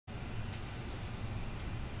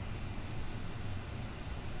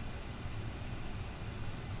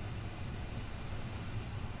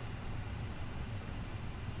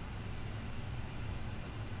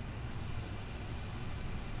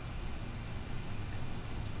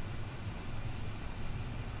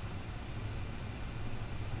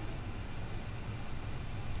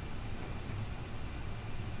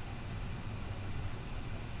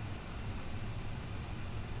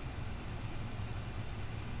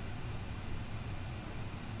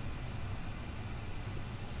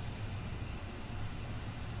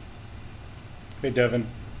Hey, Devin,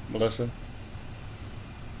 Melissa.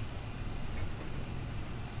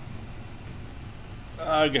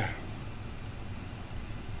 Ugh.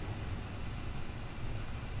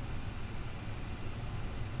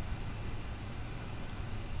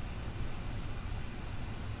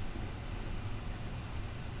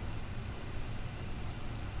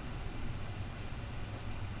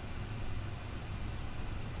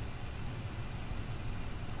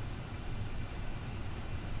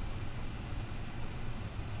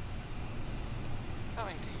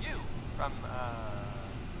 Coming to you from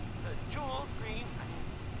the jewel green,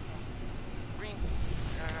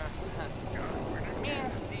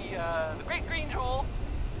 the great green jewel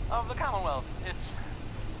of the Commonwealth. It's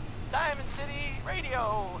Diamond City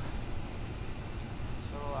Radio.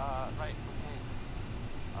 So right, okay.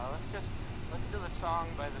 Let's do the song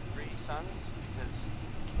by the Three Sons because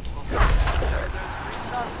there's three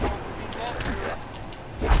sons going to be dead soon.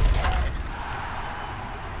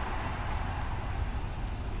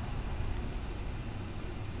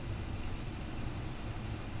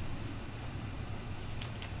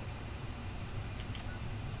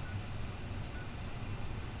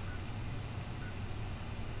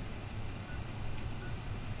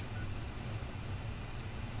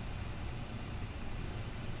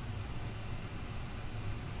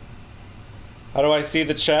 How do I see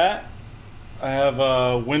the chat? I have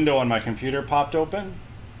a window on my computer popped open,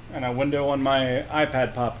 and a window on my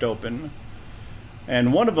iPad popped open.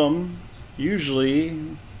 And one of them usually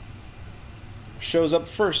shows up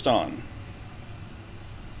first on.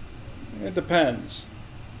 It depends.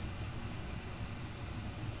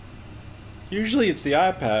 Usually it's the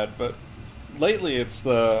iPad, but lately it's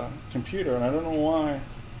the computer, and I don't know why.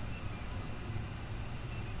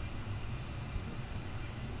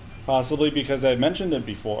 Possibly because I mentioned it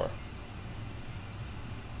before.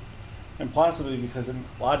 And possibly because it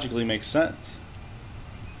logically makes sense.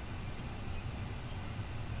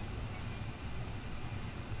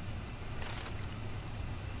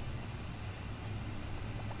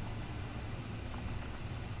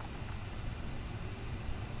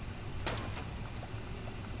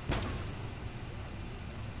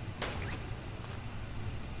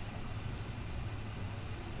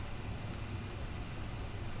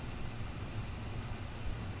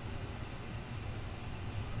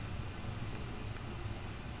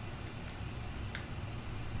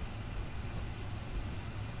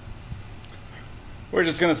 We're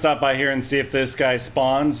just gonna stop by here and see if this guy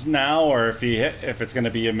spawns now, or if it's gonna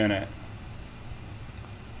be a minute.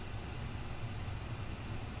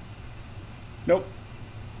 Nope.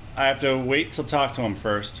 I have to wait till talk to him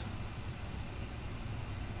first.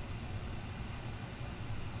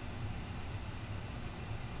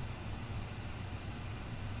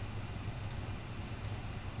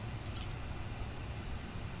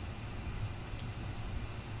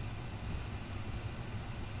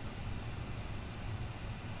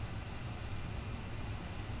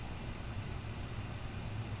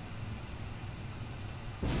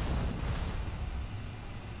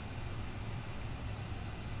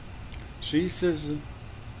 She says,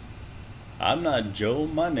 I'm not Joe,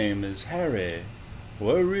 my name is Harry.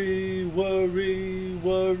 Worry, worry,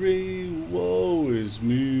 worry, woe is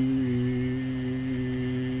me.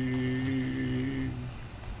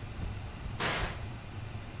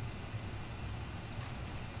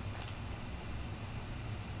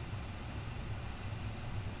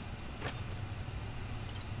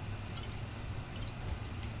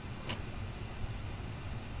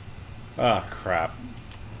 Ah, crap.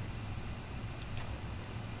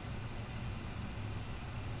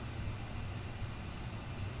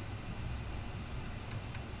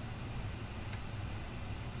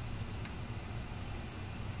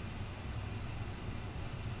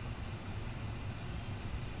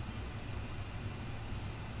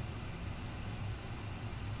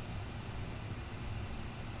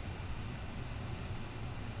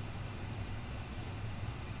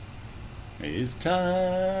 It's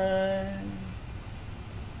time.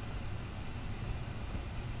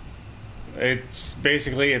 It's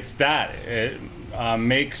basically, it's that. It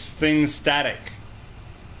makes things static,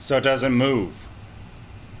 so it doesn't move.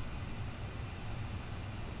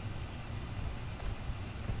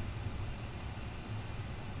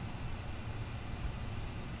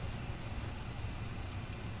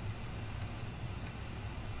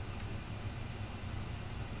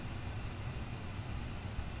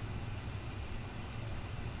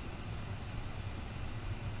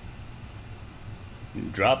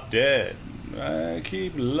 Drop dead. I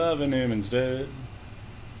keep loving him instead.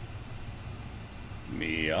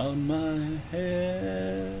 Me on my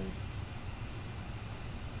head.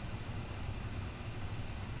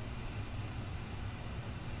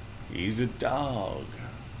 He's a dog.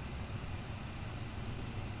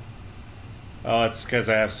 Oh, it's because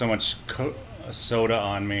I have so much soda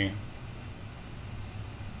on me.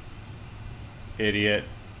 Idiot.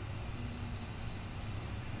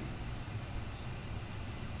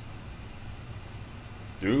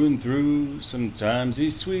 Through and through, sometimes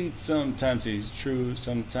he's sweet, sometimes he's true,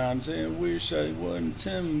 sometimes I wish I wasn't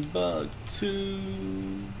Timbuktu.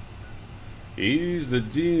 He's the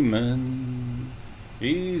demon,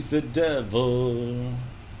 he's the devil.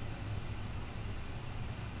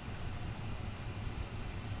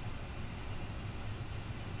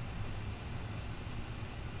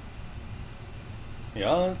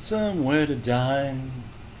 You're somewhere to die.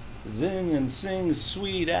 Zing and sing,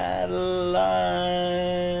 sweet Adeline.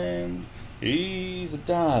 He's a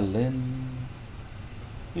darling.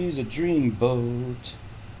 He's a dreamboat.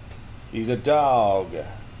 He's a dog.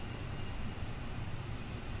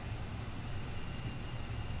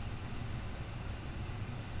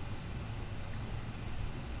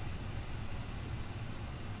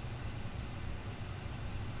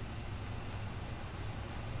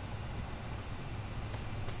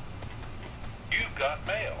 You've got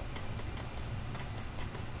mail.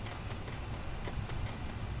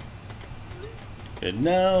 And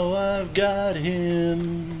now I've got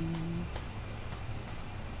him.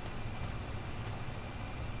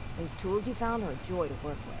 Those tools you found are a joy to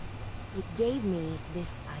work with. It gave me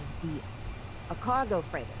this idea. A cargo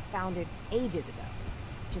freighter founded ages ago,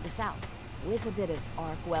 to the south. With a bit of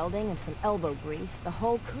arc welding and some elbow grease, the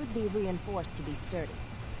hull could be reinforced to be sturdy.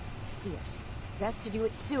 Fierce. Best to do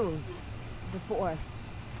it soon. Before...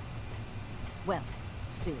 well,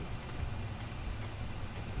 soon.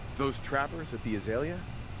 Those trappers at the Azalea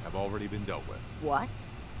have already been dealt with. What?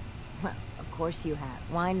 Well, of course you have.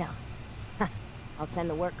 Why not? I'll send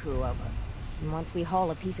the work crew over. And once we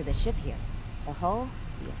haul a piece of the ship here, the hull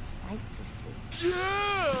will be a sight to see.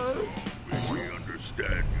 Yeah! We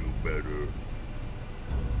understand you better.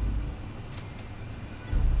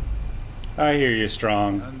 I hear you,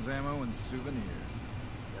 Strong. Guns, ammo, and souvenirs.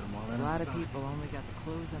 Get 'em all in A lot stock. of people only got the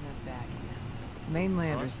clothes on their back now.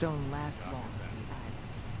 Mainlanders don't last long on the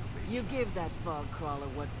island. You give that fog crawler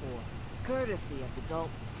what for? Courtesy of the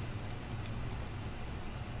Daltons.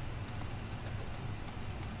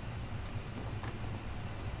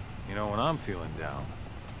 You know, when I'm feeling down,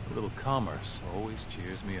 a little commerce always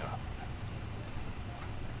cheers me up.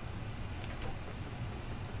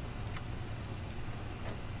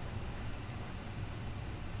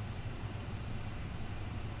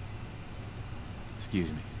 Excuse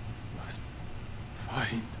me. Must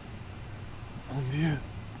find. Mon Dieu.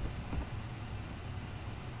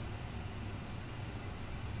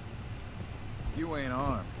 If you ain't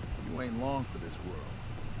armed, you ain't long for this world.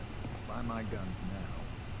 Buy my guns now.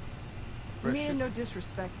 I mean, no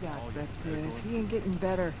disrespect, Doc, but if he ain't getting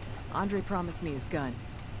better, Andre promised me his gun.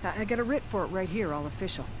 I got a writ for it right here, all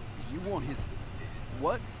official. You want his...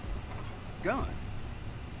 what? Gun?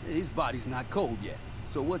 His body's not cold yet.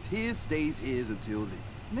 So what's his stays his until then.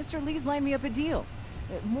 Mr. Lee's lined me up a deal.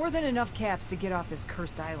 More than enough caps to get off this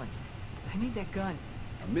cursed island. I need that gun.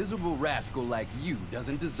 A miserable rascal like you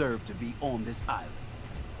doesn't deserve to be on this island.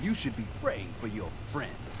 You should be praying for your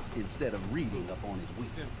friend instead of reading up on his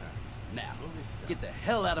weakness. Now, get the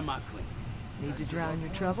hell out of my clinic. Need to drown your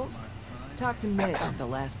troubles? Talk to Mitch at the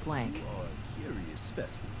last plank. You are a curious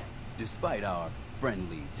specimen. Despite our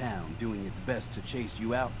friendly town doing its best to chase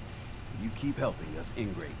you out, you keep helping us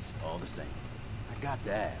ingrates all the same. I got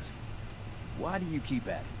to ask, why do you keep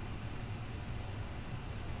at it?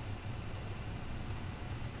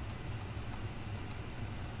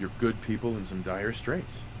 You're good people in some dire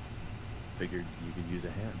straits. Figured you could use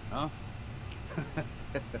a hand. Huh?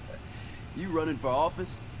 You running for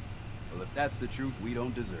office? Well, if that's the truth, we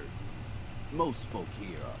don't deserve it. Most folk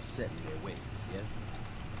here are set in their ways, yes?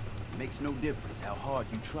 It makes no difference how hard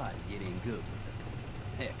you try to get in good with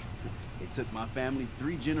them. Heck, it took my family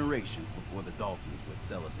 3 generations before the Daltons would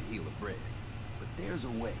sell us a heel of bread. But there's a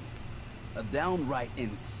way. A downright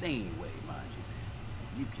insane way, mind you.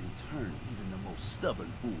 You can turn even the most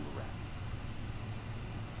stubborn fool around.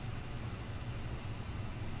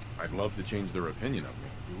 I'd love to change their opinion of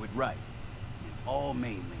me. Do it right, and all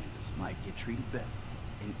mainlanders might get treated better.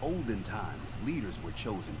 In olden times, leaders were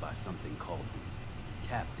chosen by something called the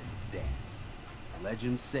Captain's Dance.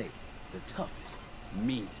 Legends say the toughest,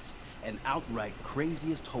 meanest, and outright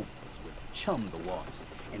craziest hopefuls would chum the waters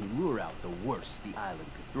and lure out the worst the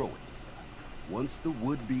island could throw at them. Once the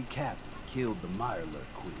would-be captain killed the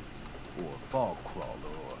Mirelurk Queen, or Fog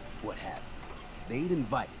Crawler, or what have you, they'd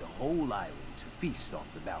invite the whole island to feast off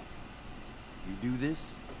the bounty. You do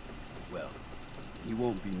this, well, You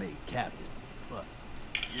won't be made captain, but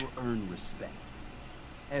you'll earn respect.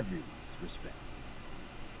 Everyone's respect.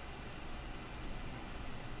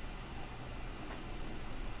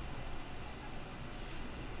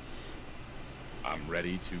 I'm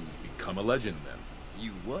ready to become a legend then.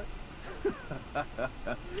 You what?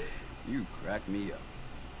 You crack me up.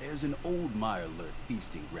 There's an old mire lurk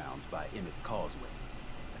feasting grounds by Emmett's Causeway.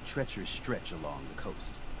 A treacherous stretch along the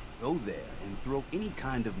coast. Go there and throw any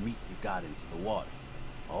kind of meat you got into the water.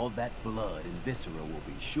 All that blood and viscera will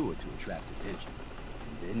be sure to attract attention.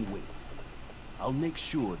 And then wait. I'll make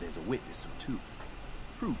sure there's a witness or two.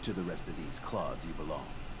 Prove to the rest of these clods you belong.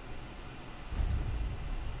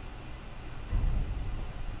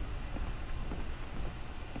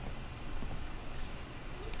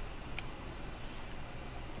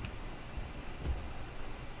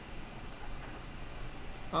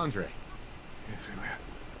 Andre. Everywhere.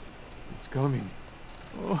 It's coming.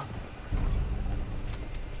 Oh.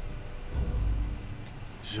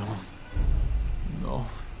 Jean. No.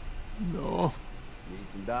 No. Need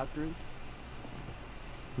some doctoring?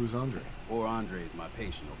 Who's Andre? Poor Andre is my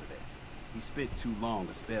patient over there. He spent too long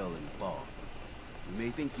a spell in the fog. You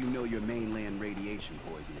may think you know your mainland radiation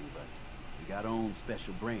poisoning, but we got our own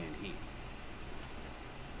special brand here.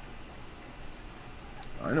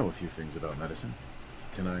 I know a few things about medicine.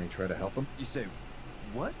 Can I try to help him? You say,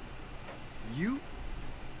 what? You?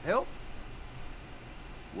 Help?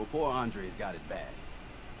 Well, poor Andre's got it bad.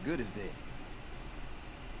 Good as dead.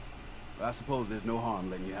 I suppose there's no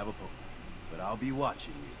harm letting you have a poke, but I'll be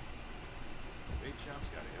watching you. Big Chop's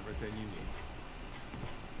got everything you need.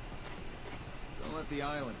 Don't let the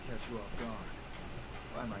island catch you off guard.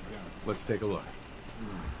 Buy my gun. Let's take a look.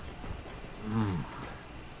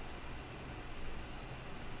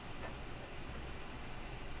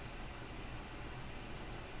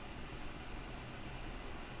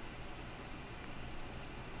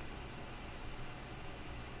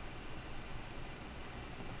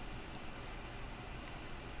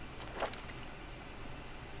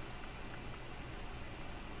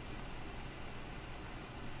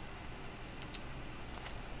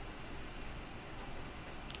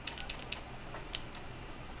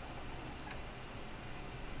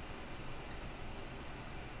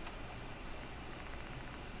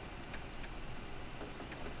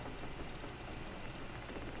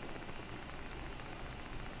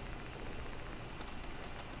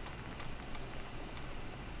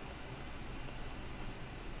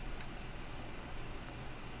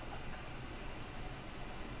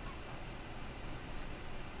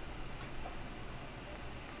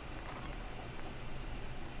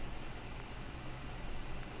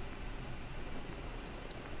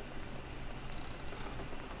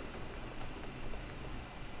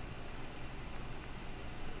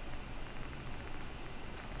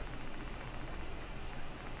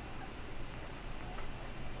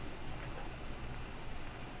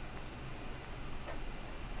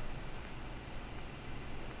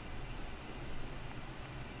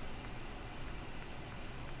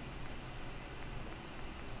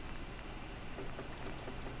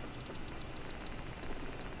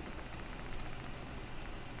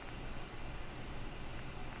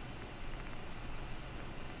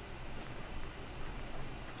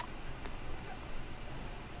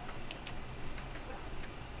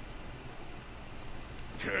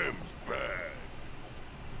 Cam's bad.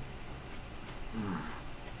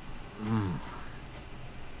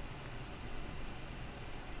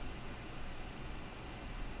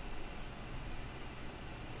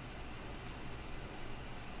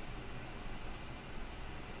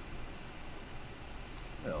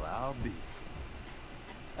 Well, I'll be.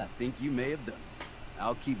 I think you may have done it.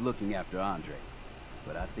 I'll keep looking after Andre.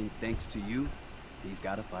 But I think thanks to you, he's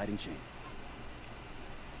got a fighting chance.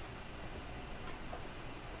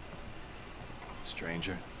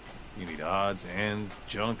 Stranger, you need odds, ends,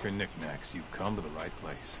 junk, or knickknacks. You've come to the right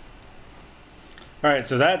place. Alright,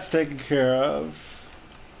 so that's taken care of.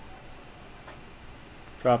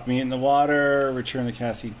 Drop meat in the water, return to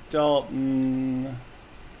Cassie Dalton.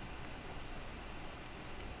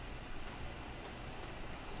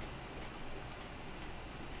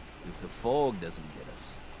 If the fog doesn't get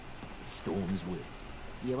us, the storms will.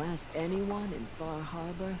 You ask anyone in Far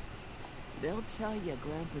Harbor, they'll tell you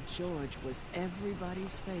Grandpa George was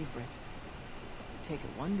everybody's favorite. Take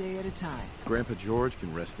it one day at a time. Grandpa George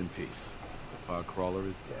can rest in peace. The fog crawler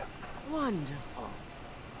is dead. Wonderful.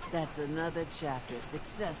 That's another chapter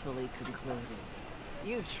successfully concluded.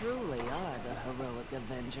 You truly are the heroic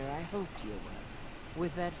avenger I hoped you were.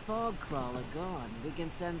 With that fog crawler gone, we can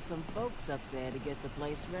send some folks up there to get the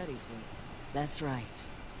place ready for you. That's right.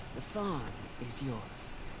 The farm is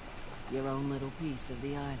yours. your own little piece of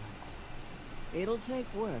the island. It'll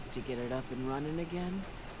take work to get it up and running again,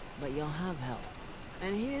 but you'll have help.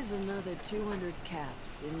 And here's another 200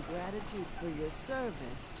 caps in gratitude for your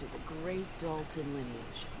service to the great Dalton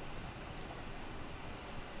lineage.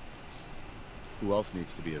 Who else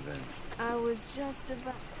needs to be avenged? I was just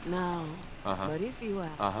about... No. But if you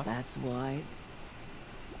ask, that's why...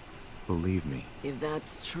 Believe me. If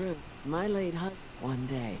that's true, my late husband one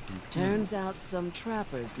day. Turns out some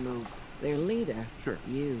trappers moved. Their leader... Sure.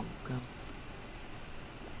 You go.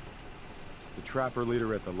 The trapper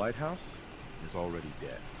leader at the lighthouse is already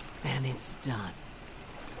dead. Then it's done.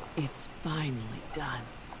 It's finally done.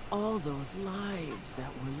 All those lives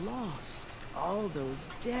that were lost. All those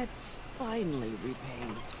debts finally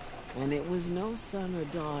repaid. And it was no son or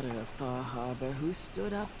daughter of Far Harbor who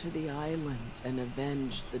stood up to the island and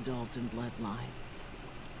avenged the Dalton bloodline.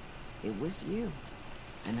 It was you,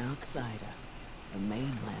 an outsider, a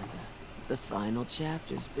mainlander. The final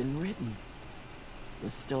chapter's been written. The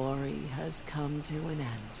story has come to an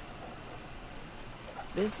end.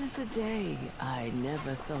 This is a day I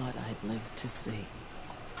never thought I'd live to see.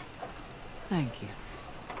 Thank you.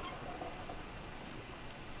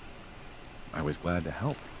 I was glad to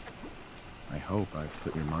help. I hope I've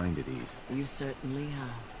put your mind at ease. You certainly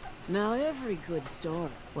have. Now every good story...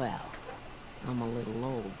 Well, I'm a little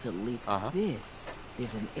old to leap. This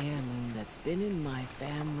is an heirloom that's been in my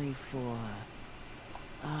family for...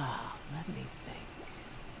 let me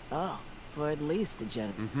think. For at least a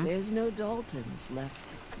generation. There's no Daltons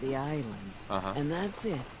left the island. And that's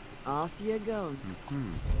it. Off you go.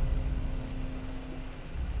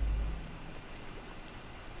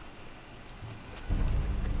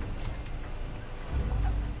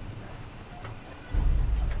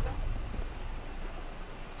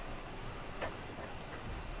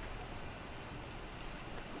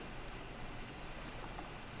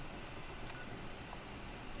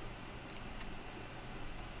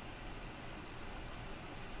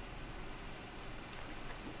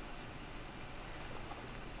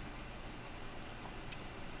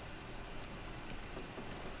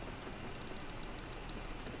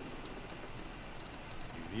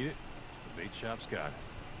 Need it? The bait shop's got it.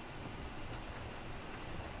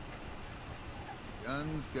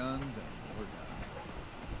 Guns, guns, and more guns.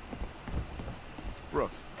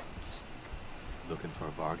 Brooks, Psst. Looking for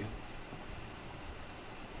a bargain?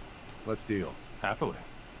 let's deal. Happily.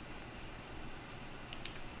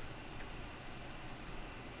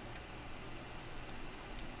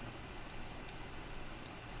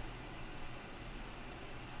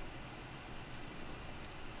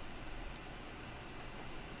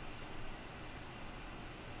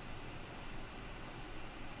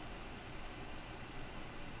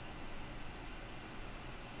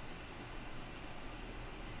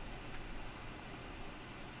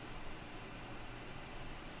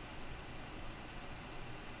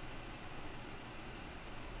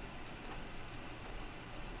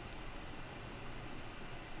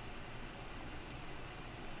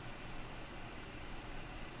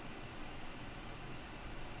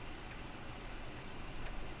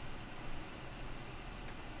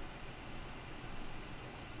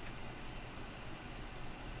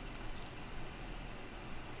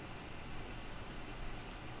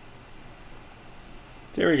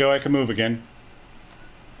 There we go, I can move again.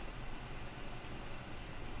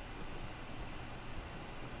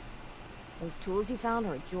 Those tools you found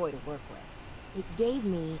are a joy to work with. It gave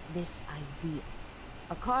me this idea.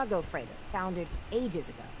 A cargo freighter founded ages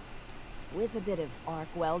ago. With a bit of arc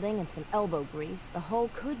welding and some elbow grease, the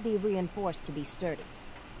hull could be reinforced to be sturdy.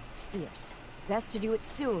 Fierce. Best to do it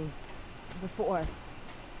soon. Before...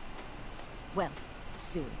 well,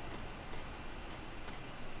 soon.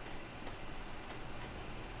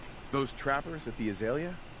 Those trappers at the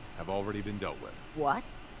Azalea have already been dealt with. What?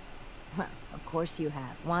 Well, of course you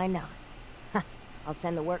have. Why not? I'll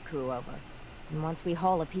send the work crew over. And once we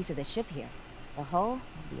haul a piece of the ship here, the hull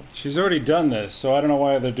will be a... She's already done this, so I don't know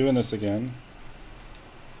why they're doing this again.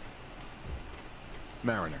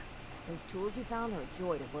 Mariner. Those tools you found are a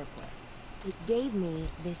joy to work with. It gave me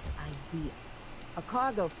this idea. A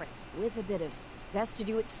cargo freight with a bit of... best to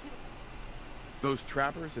do it soon. Those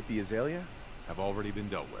trappers at the Azalea have already been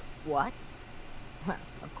dealt with. What? Well,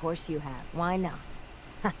 of course you have. Why not?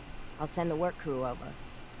 I'll send the work crew over.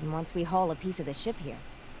 And once we haul a piece of the ship here,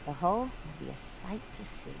 the hull will be a sight to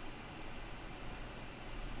see.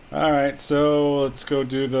 Alright, so let's go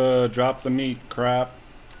do the drop the meat crap.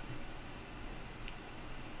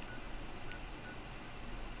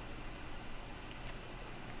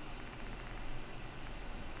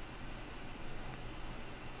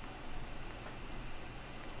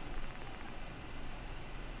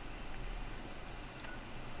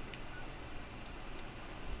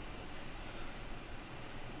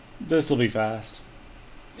 This will be fast.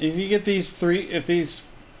 If you get these three, if these,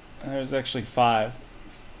 there's actually 5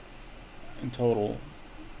 in total.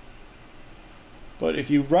 But if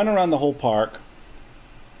you run around the whole park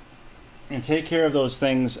and take care of those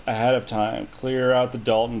things ahead of time, clear out the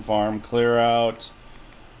Dalton farm, clear out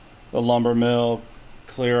the lumber mill,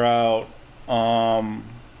 clear out,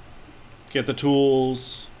 get the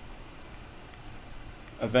tools,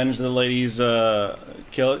 avenge the ladies,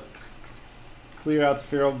 kill it, clear out the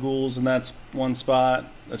feral ghouls in that one spot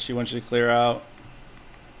that she wants you to clear out.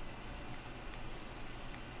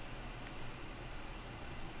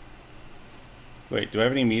 Wait, do I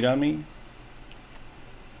have any meat on me?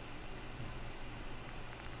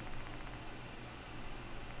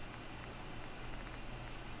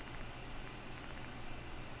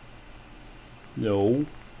 No.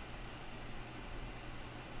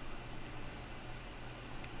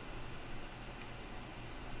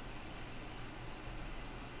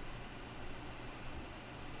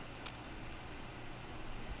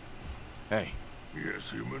 Hey. Yes,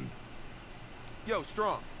 human? Yo,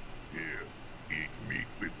 Strong. Here, eat meat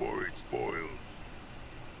before it spoils.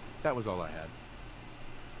 That was all I had.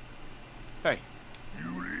 Hey.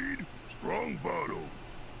 You lead? Strong follows.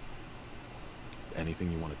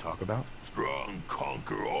 Anything you want to talk about? Strong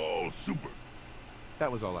conquer all super.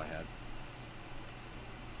 That was all I had.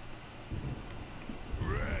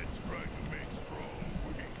 Rats try to make strong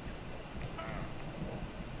weak.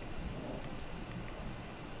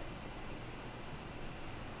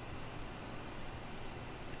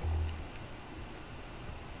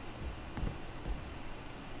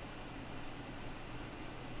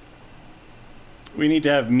 We need to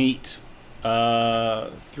have meat.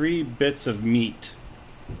 3 bits of meat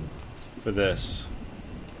for this.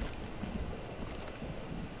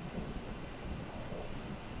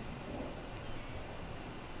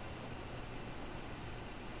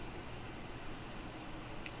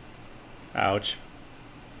 Ouch.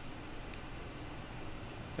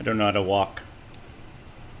 I don't know how to walk.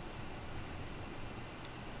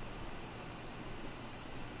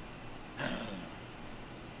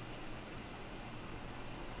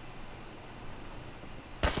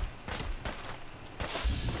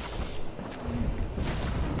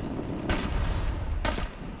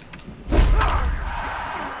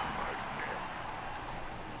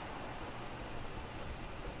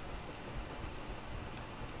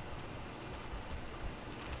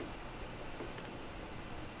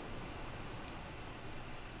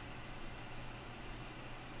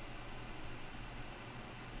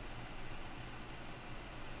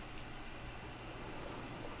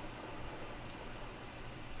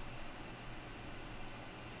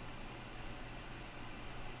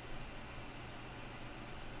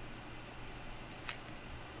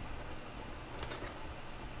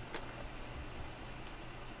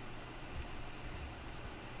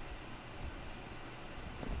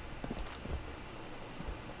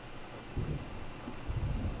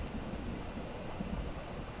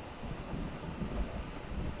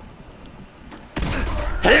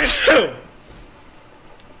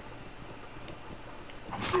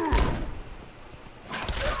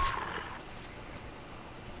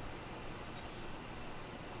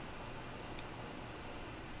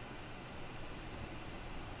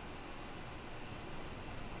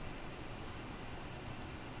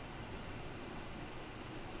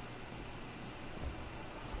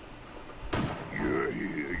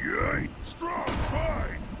 Strong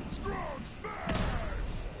fight! Strong smash!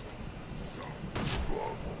 Some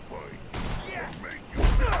strong fight. Yes! Make you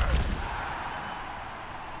mad!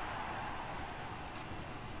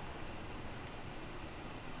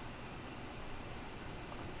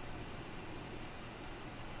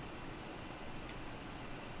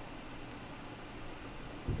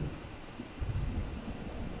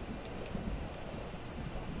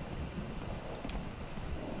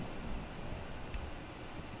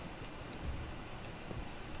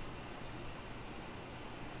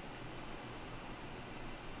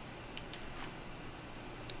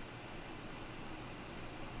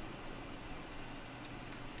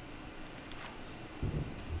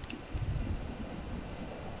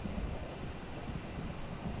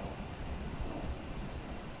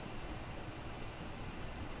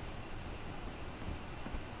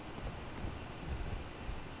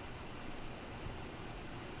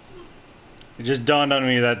 It just dawned on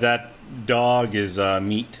me that that dog is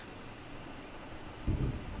meat.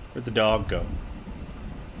 Where'd the dog go?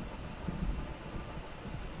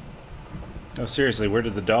 No, seriously, where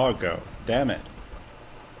did the dog go? Damn it.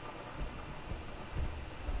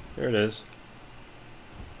 There it is.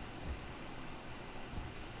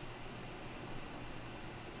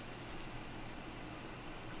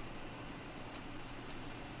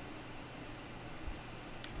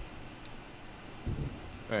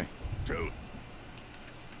 Hey. Tell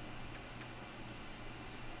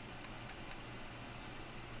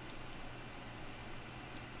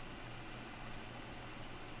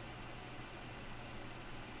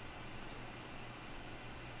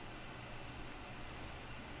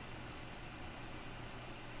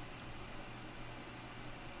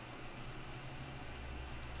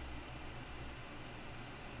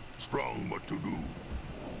strong what to do.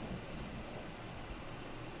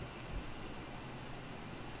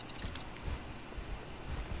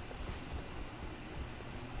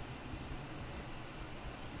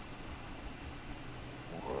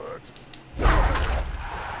 What?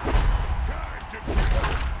 Time to kill.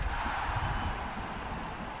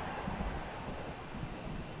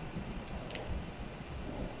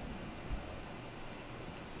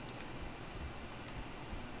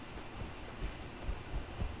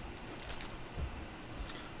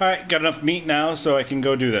 Alright, got enough meat now so I can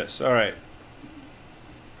go do this. Alright.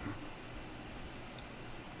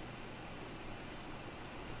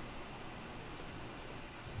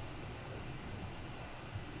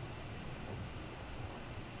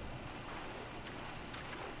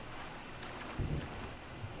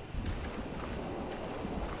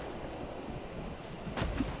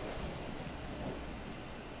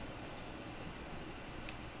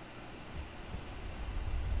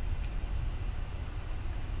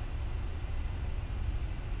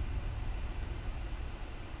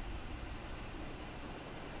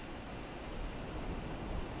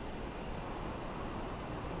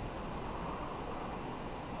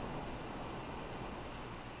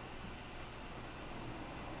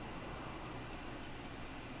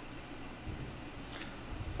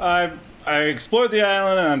 I explored the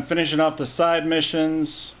island and I'm finishing off the side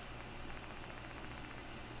missions.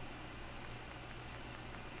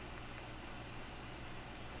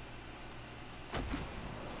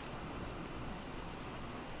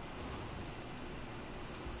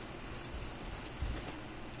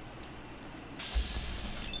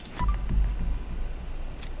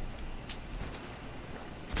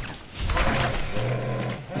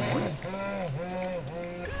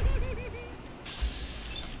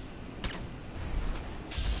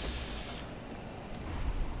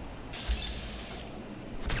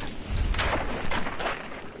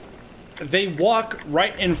 They walk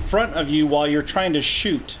right in front of you while you're trying to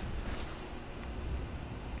shoot.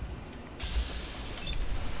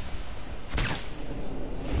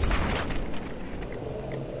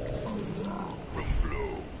 From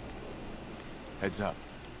below. Heads up.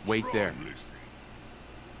 Wait there. Strong listening.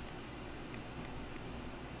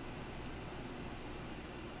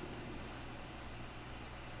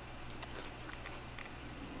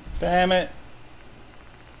 Damn it.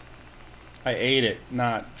 I ate it,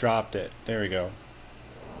 not dropped it. There we go.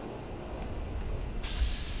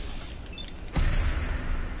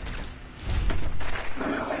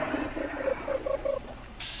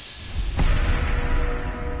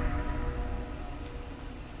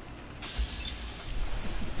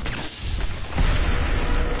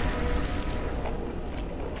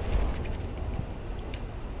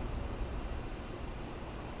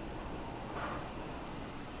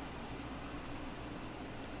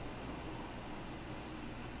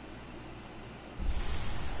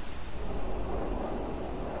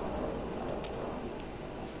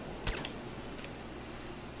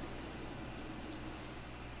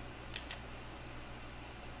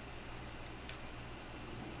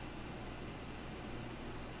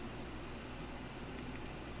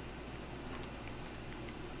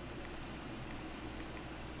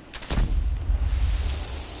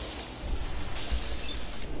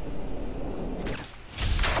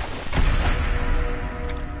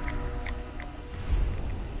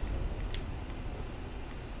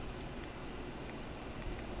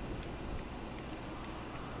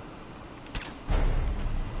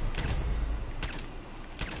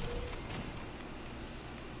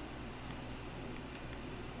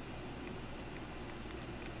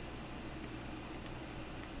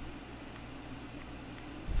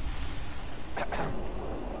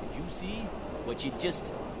 Did you see what you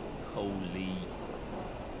just... Holy...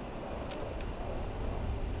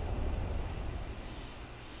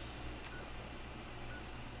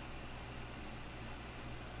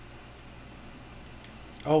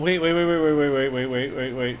 Oh,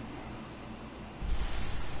 wait.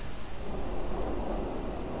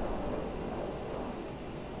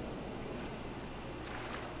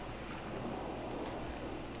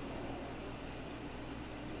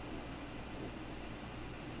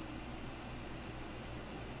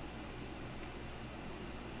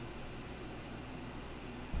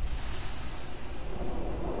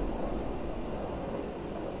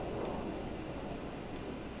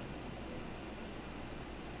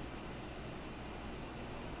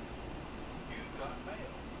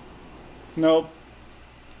 Nope.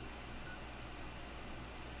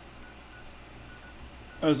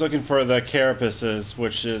 I was looking for the carapaces,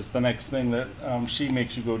 which is the next thing that she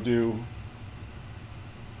makes you go do.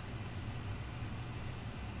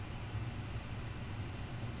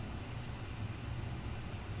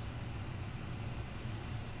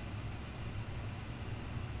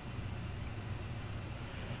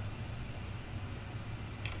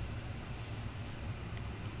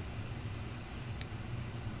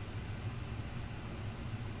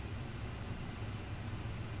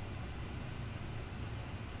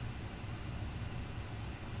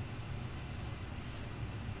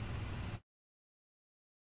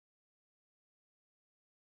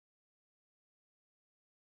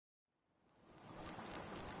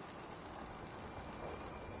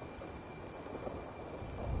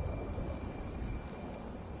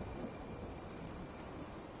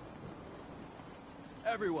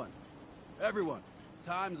 Everyone,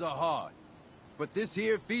 times are hard. But this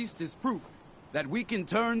here feast is proof that we can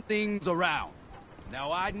turn things around.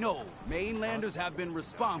 Now I know mainlanders have been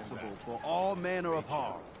responsible for all manner of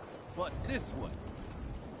harm. But this one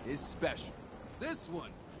is special. This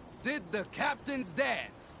one did the captain's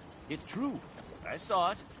dance. It's true. I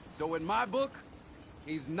saw it. So in my book,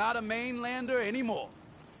 he's not a mainlander anymore.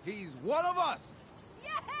 He's one of us.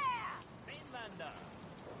 Yeah! Mainlander.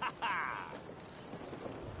 Ha ha!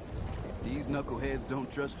 These knuckleheads don't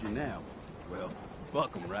trust you now. Well,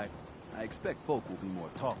 fuck them, right? I expect folk will be more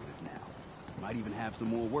talkative now. Might even have some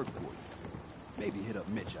more work for you. Maybe hit up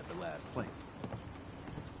Mitch at the last plane.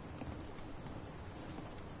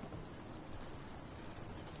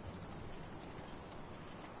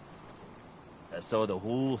 I saw the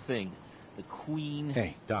whole thing. The Queen...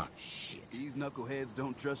 Hey, Doc. Shit. These knuckleheads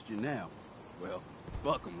don't trust you now. Well,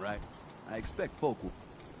 fuck them, right? I expect folk will...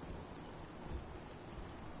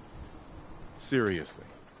 Seriously.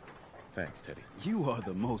 Thanks, Teddy. You are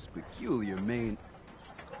the most peculiar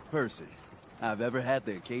person I've ever had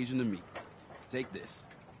the occasion to meet. Take this.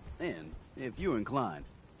 And, if you're inclined,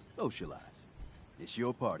 socialize. It's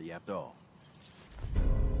your party after all.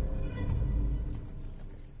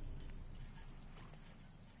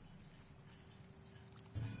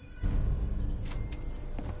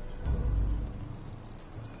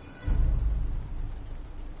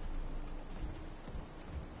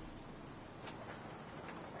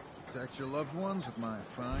 Protect your loved ones with my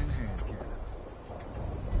fine hand cannons.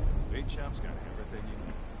 Bait shop's got everything you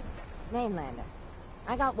need. Mainlander.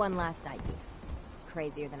 I got one last idea.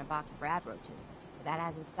 Crazier than a box of rat roaches. But that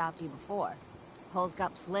hasn't stopped you before. Hull's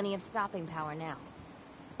got plenty of stopping power now.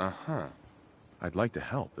 Uh-huh. I'd like to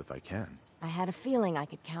help if I can. I had a feeling I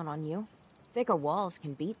could count on you. Thicker walls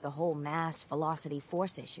can beat the whole mass velocity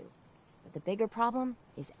force issue. But the bigger problem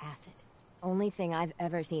is acid. Only thing I've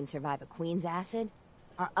ever seen survive a queen's acid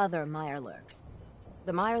are other Mirelurks.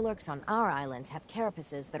 The Mirelurks on our islands have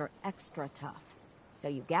carapaces that are extra tough. So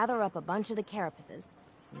you gather up a bunch of the carapaces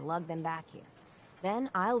and lug them back here.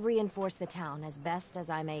 Then I'll reinforce the town as best as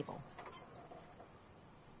I'm able.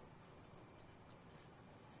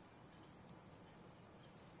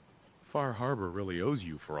 Far Harbor really owes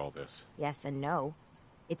you for all this. Yes and no.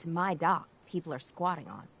 It's my dock people are squatting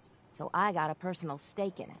on. So I got a personal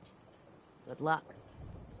stake in it. Good luck.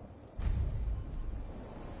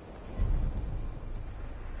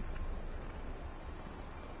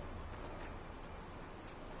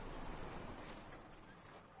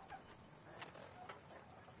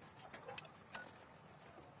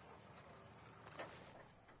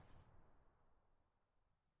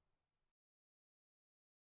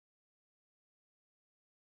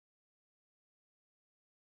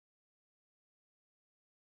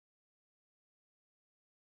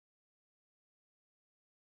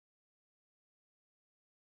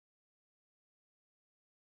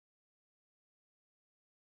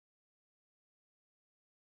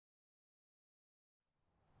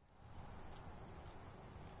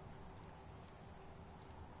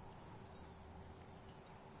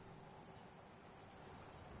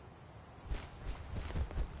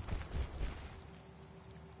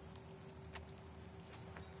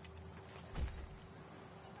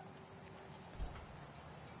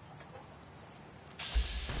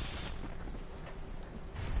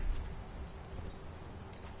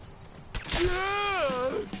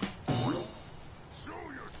 Show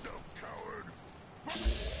yourself, coward!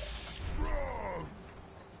 Strong!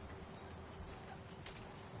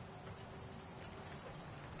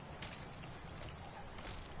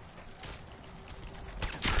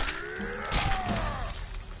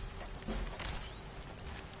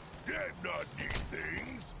 Dead not need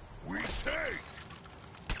things, we take!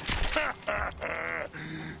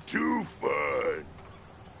 Too fun!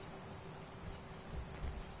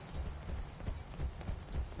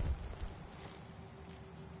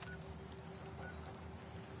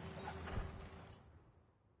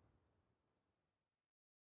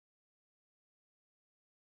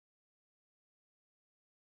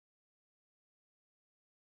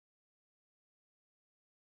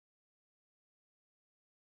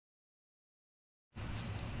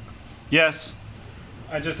 Yes.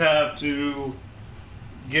 I just have to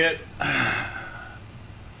get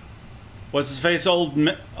what's his face, old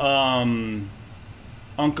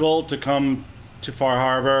uncle to come to Far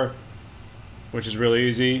Harbor, which is really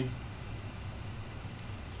easy.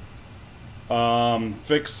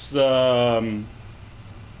 Fix the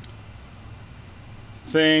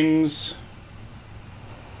things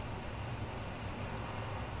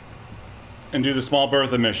and do the small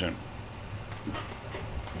Bertha mission.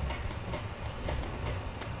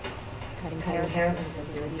 Cutting carapaces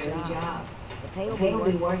is a dirty job. The pay will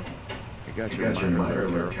be worth it. I got your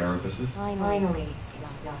minor carapaces. Finally,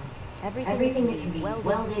 it's done. Everything that can be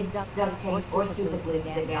welded, duct taped, or superglued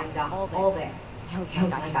to the damn docks, all there. Feels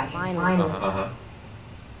like I can finally...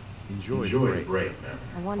 Enjoy the break, man.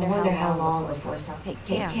 I wonder how long before something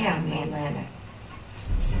take care of Mainlander.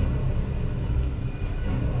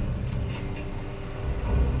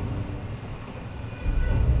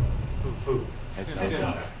 Food. That's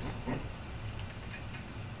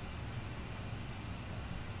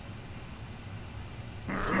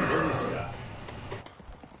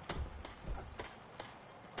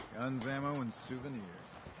Guns, ammo, and souvenirs.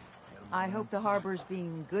 I hope the harbor's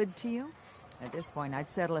being good to you. At this point, I'd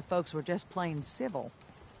settle if folks were just plain civil.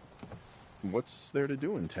 What's there to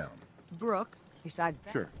do in town? Brooks, besides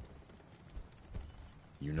that... Sure.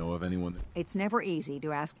 You know of anyone that... It's never easy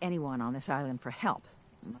to ask anyone on this island for help.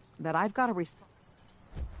 But I've got a response.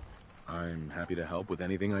 I'm happy to help with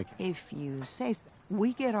anything I can. If you say so.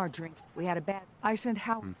 We get our drink. We had a bad... I sent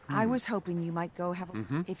Howard. I was hoping you might go have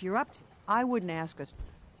a... If you're up to it, I wouldn't ask us...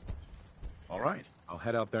 All right. I'll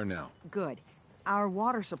head out there now. Good. Our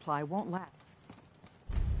water supply won't last.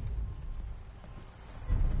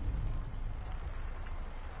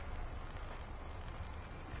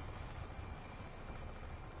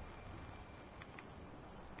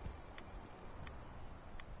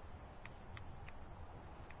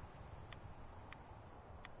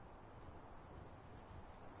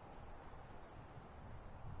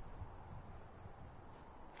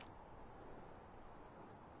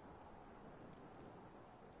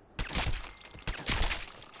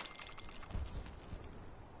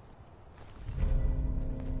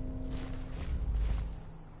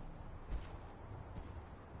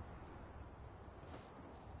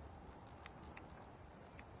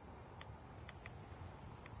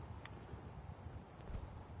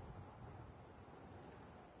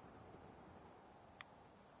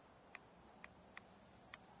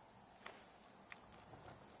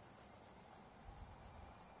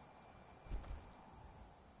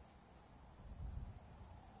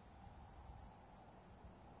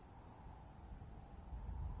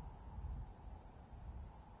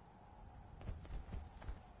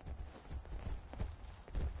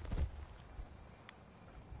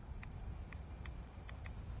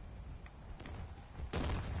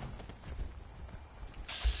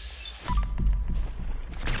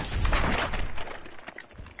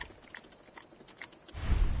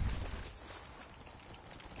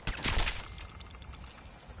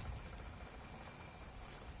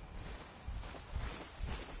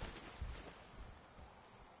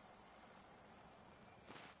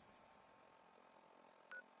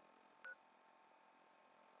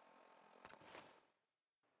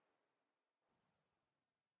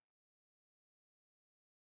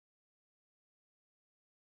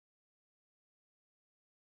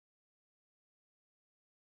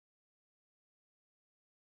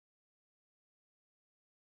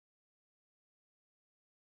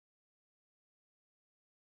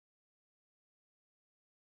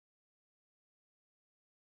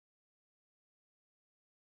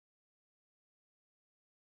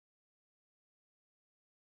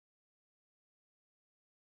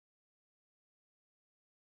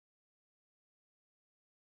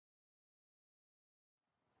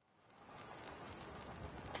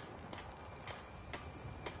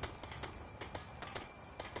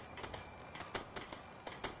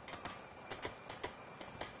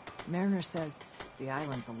 Mariner says the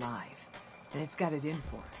island's alive, that it's got it in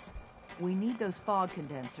for us. We need those fog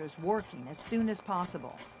condensers working as soon as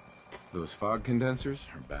possible. Those fog condensers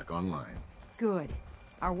are back online. Good.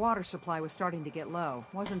 Our water supply was starting to get low.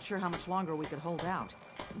 Wasn't sure how much longer we could hold out.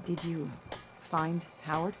 Did you find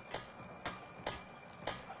Howard?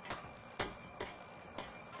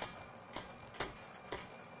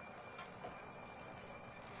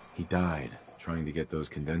 He died trying to get those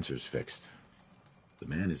condensers fixed. The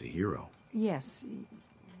man is a hero. Yes.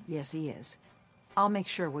 Yes, he is. I'll make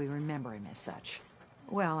sure we remember him as such.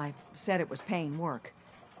 Well, I said it was paying work.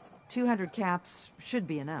 200 caps should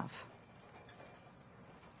be enough.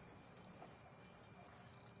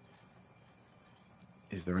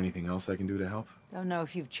 Is there anything else I can do to help? Don't know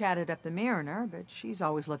if you've chatted up the Mariner, but she's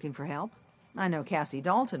always looking for help. I know Cassie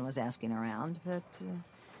Dalton was asking around, but,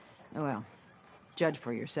 well, judge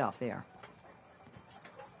for yourself there.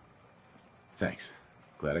 Thanks.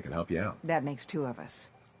 Glad I could help you out. That makes two of us.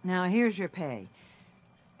 Now, here's your pay.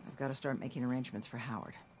 I've got to start making arrangements for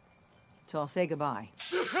Howard. So I'll say goodbye.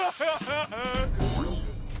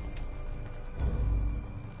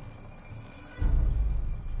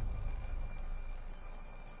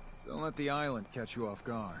 Don't let the island catch you off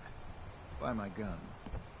guard. Buy my guns.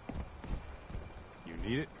 You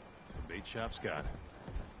need it? The bait shop's got it.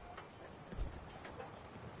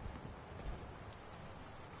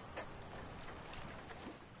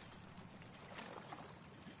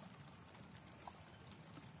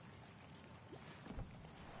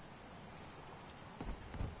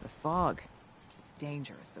 The fog. It's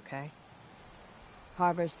dangerous, okay?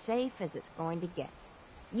 Harbor's safe as it's going to get.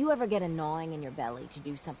 You ever get a gnawing in your belly to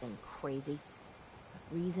do something crazy?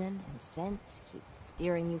 But reason and sense keep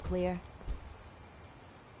steering you clear?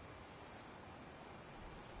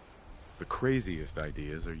 The craziest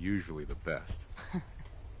ideas are usually the best.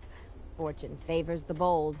 Fortune favors the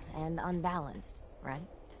bold and unbalanced, right?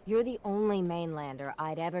 You're the only mainlander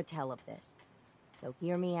I'd ever tell of this. So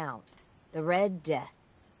hear me out. The Red Death.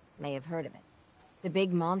 May have heard of it. The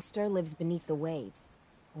big monster lives beneath the waves.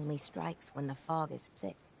 Only strikes when the fog is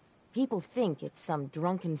thick. People think it's some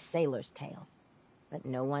drunken sailor's tale. But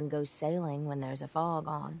no one goes sailing when there's a fog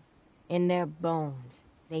on. In their bones,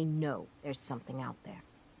 they know there's something out there.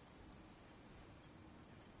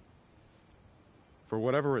 For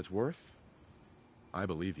whatever it's worth, I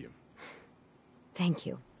believe you. Thank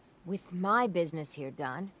you. With my business here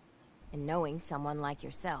done, and knowing someone like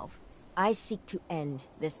yourself, I seek to end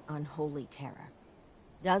this unholy terror.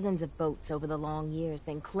 Dozens of boats over the long years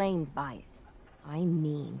been claimed by it. I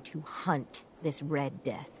mean to hunt this Red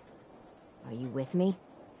Death. Are you with me?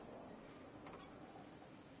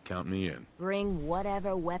 Count me in. Bring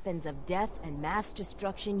whatever weapons of death and mass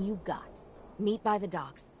destruction you got. Meet by the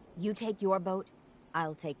docks. You take your boat,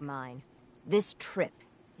 I'll take mine. This trip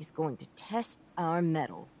is going to test our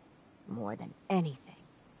mettle more than anything.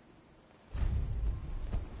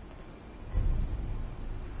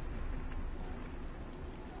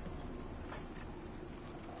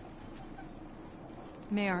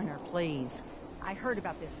 Mariner, please. I heard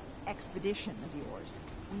about this expedition of yours.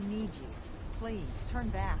 We need you. Please, turn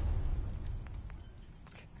back.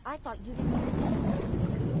 I thought you didn't know.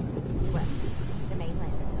 Well, the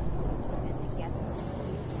mainlander does. And together.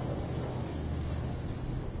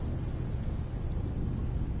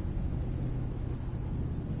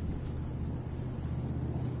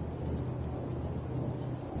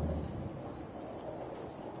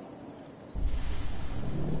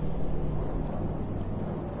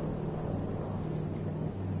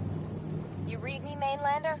 You read me,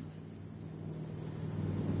 mainlander?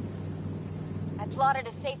 I plotted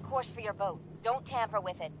a safe course for your boat. Don't tamper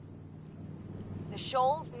with it. The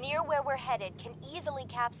shoals near where we're headed can easily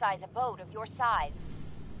capsize a boat of your size.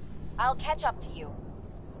 I'll catch up to you.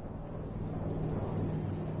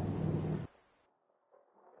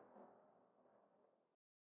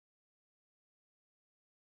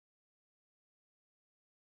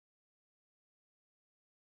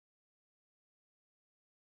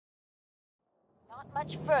 Not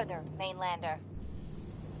much further, mainlander.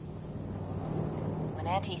 When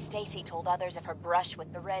Auntie Stacy told others of her brush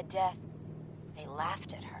with the Red Death, they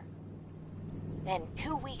laughed at her. Then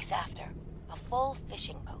 2 weeks after, a full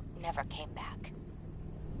fishing boat never came back.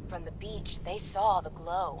 From the beach, they saw the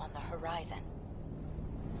glow on the horizon.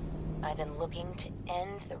 I've been looking to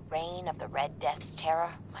end the reign of the Red Death's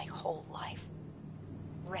terror my whole life.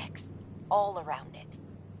 Wrecks all around it.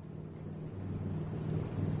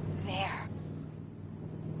 There.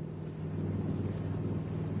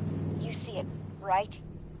 You see it, right?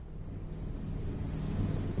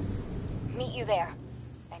 Meet you there,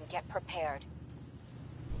 and get prepared.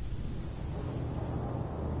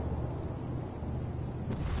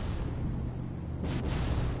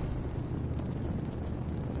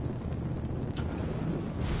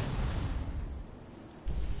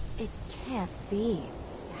 It can't be.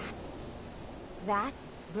 That's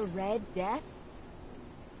the Red Death?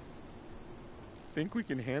 Think we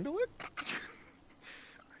can handle it?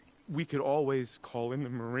 We could always call in the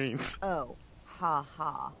Marines. Oh, ha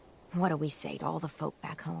ha. What do we say to all the folk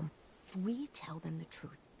back home? If we tell them the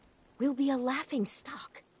truth, we'll be a laughing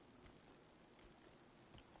stock.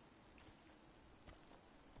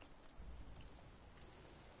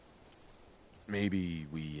 Maybe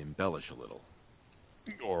we embellish a little.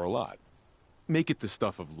 Or a lot. Make it the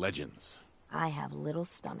stuff of legends. I have little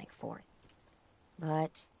stomach for it.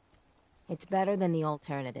 But it's better than the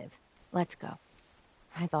alternative. Let's go.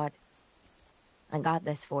 I thought I got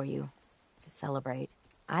this for you to celebrate.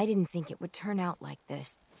 I didn't think it would turn out like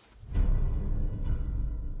this.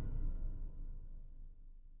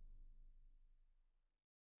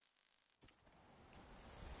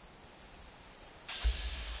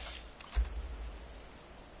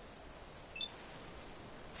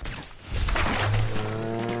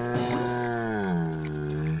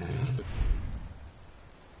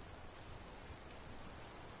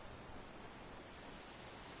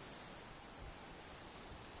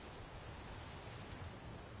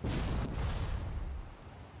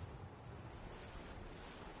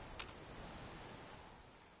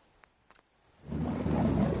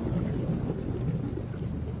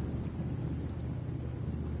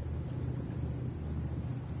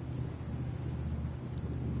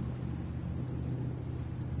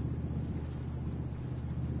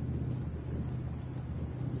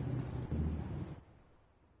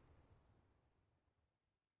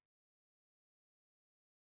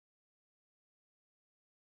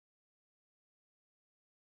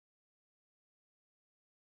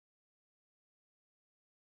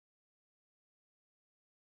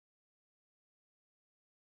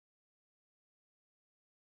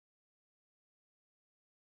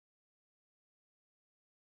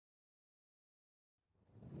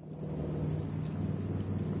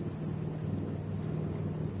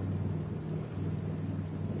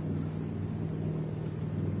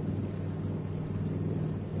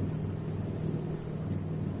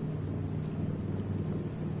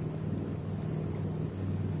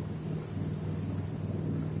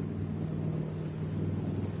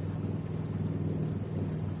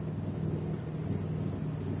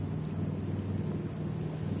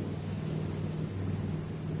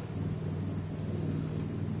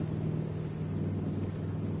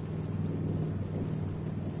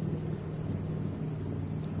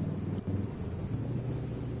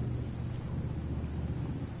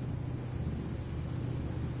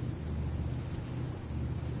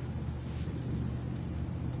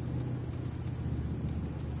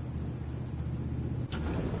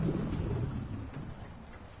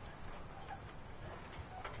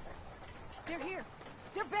 They're here.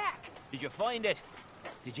 They're back. Did you find it?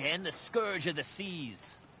 Did you end the scourge of the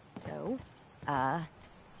seas? So,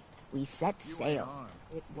 we set sail.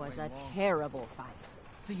 It was a terrible fight.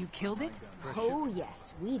 So you killed it? Oh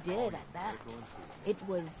yes, we did at that. It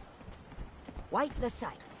was quite the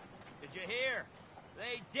sight. Did you hear?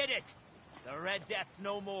 They did it! The Red Death's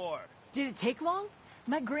no more. Did it take long?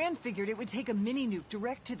 My gran figured it would take a mini-nuke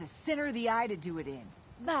direct to the center of the eye to do it in.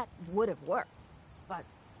 That would have worked, but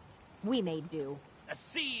we made do. The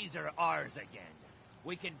seas are ours again.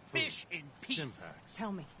 We can fish in peace.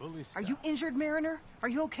 Tell me, are you injured, Mariner? Are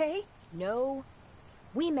you okay? No,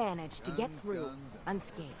 we managed to get through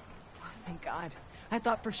unscathed. Oh, thank God. I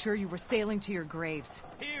thought for sure you were sailing to your graves.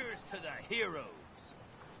 Here's to the heroes.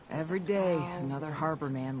 Every day, another harbor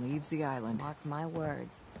man leaves the island. Mark my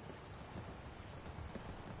words.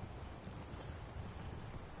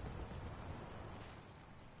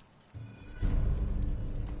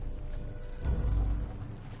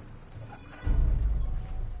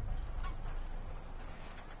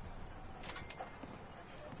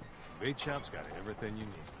 Bait shop's got everything you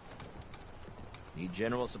need. Need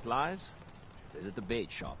general supplies? Visit the bait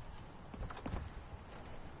shop.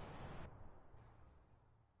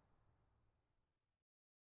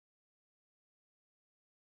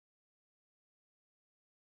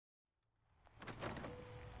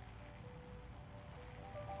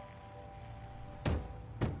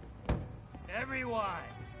 Everyone!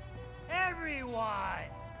 Everyone!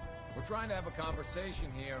 We're trying to have a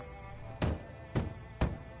conversation here.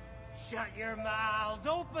 Shut your mouths,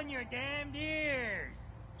 open your damned ears!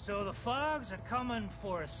 So the fogs are coming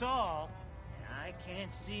for us all, and I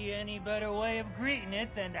can't see any better way of greeting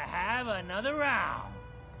it than to have another round.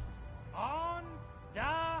 On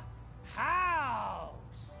the house!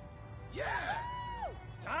 Yeah!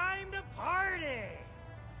 Time to party!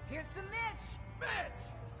 Here's to Mitch! Mitch!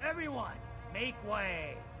 Everyone, make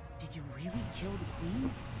way! Did you really kill the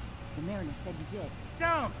queen? The Mariner said you did.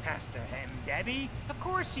 Don't pester him, Debbie. Of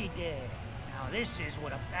course he did. Now this is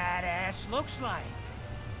what a badass looks like.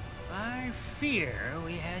 I fear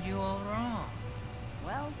we had you all wrong.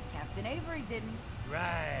 Well, Captain Avery didn't.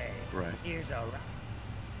 Right. Here's a...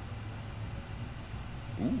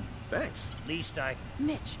 Ooh, thanks. Least I...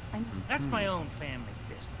 Mitch, That's my own family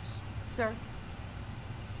business. Sir?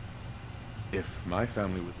 If my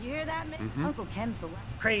family would... You hear that, Mitch? Uncle Ken's the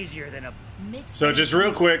last. Crazier than a... Mitch So just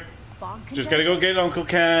real quick, fog Just gotta go get Uncle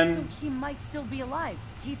Ken. So he might still be alive.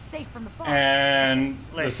 He's safe from the fog. And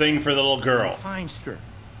the thing for the little girl. Fine, sure.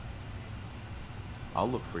 I'll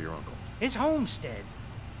look for your uncle. His homestead.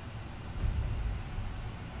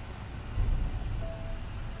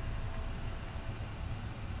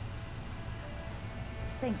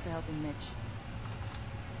 Thanks for helping, Mitch.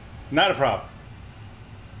 Not a problem.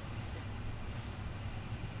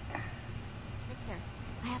 Mister,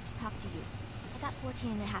 I have to talk to you. I got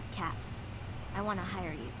 14 and a half caps. I want to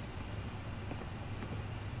hire you.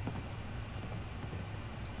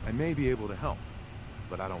 I may be able to help,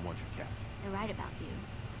 but I don't want your caps. They're right about you,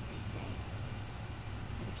 they say.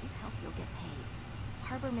 But if you help, you'll get paid.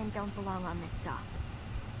 Harbormen don't belong on this dock.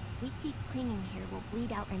 We keep clinging here, we'll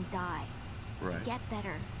bleed out and die. Right. To get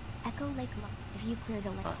better, Echo Lake if you clear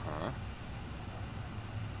the lake. Uh-huh.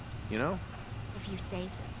 You know? If you say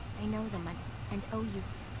so. I know them and owe you.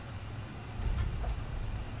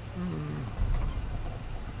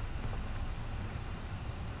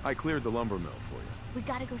 I cleared the lumber mill for you. We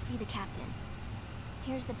gotta go see the captain.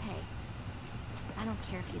 Here's the pay. I don't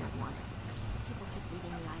care if you don't want it. People keep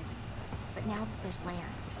leaving the island. But now that there's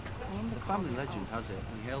land The family legend has it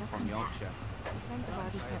we hail from Yorkshire. My friends have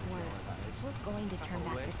already sent word. We're going to turn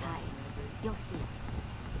back the tide. You'll see.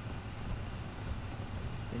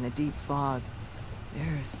 In the deep fog,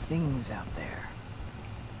 there are things out there.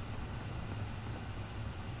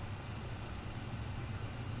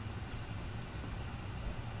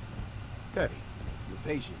 Daddy. Your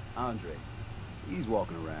patient, Andre. He's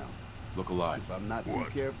walking around. Look alive. If I'm not too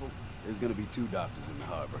careful, there's gonna be 2 doctors in the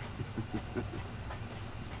harbor.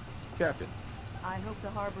 Captain. I hope the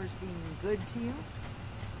harbor's being good to you.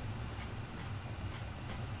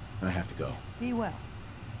 I have to go. Be well.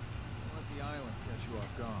 Don't let the island catch you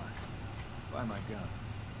off guard. Buy my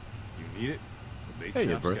guns. You need it? The big Hey,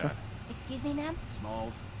 shop's Bertha. got it. Excuse me, ma'am?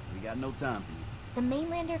 Smalls, we got no time for you. The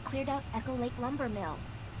mainlander cleared out Echo Lake Lumber Mill.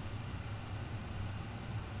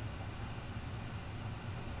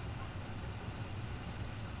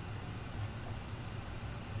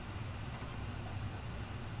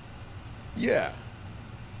 Yeah.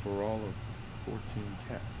 For all of 14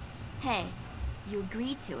 caps. Hey, you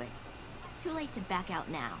agreed to it. Too late to back out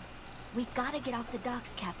now. We gotta get off the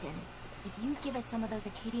docks, Captain. If you give us some of those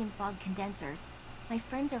Acadian fog condensers, my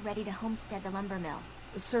friends are ready to homestead the lumber mill.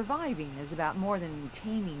 Surviving is about more than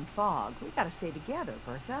taming fog. We gotta stay together,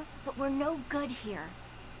 Bertha. But we're no good here.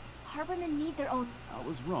 Harbormen need their own... I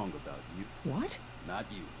was wrong about you. What? Not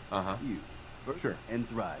you. Uh-huh. You. Sure. And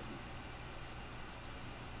Thrive.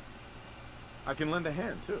 I can lend a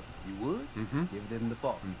hand, too. You would? Mm-hmm. Give it in the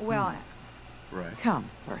fall. Well, Right. come,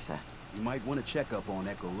 Bertha. You might want to check up on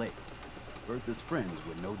Echo Lake. Bertha's friends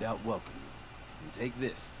would no doubt welcome you. And take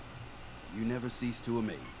this. You never cease to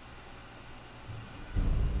amaze.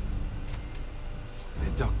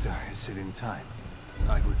 The doctor has said in time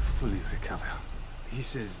I would fully recover. He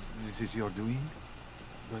says this is your doing,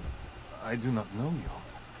 but I do not know you.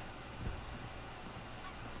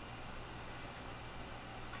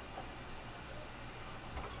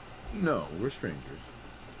 No, we're strangers.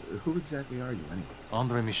 Who exactly are you, anyway?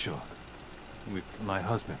 Andre Michaud, with my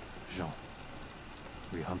husband, Jean.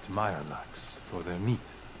 We hunt mirelurks for their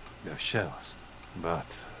meat, their shells.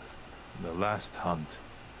 But the last hunt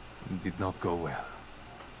did not go well.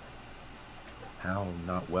 How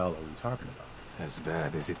not well are we talking about? As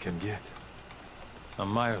bad as it can get. A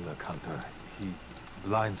mirelurk hunter, he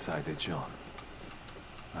blindsided Jean.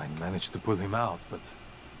 I managed to pull him out, but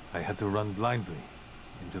I had to run blindly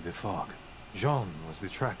into the fog. Jean was the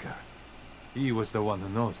tracker. He was the one who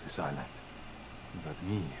knows this island. But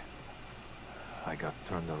me, I got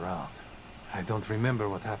turned around. I don't remember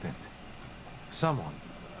what happened. Someone,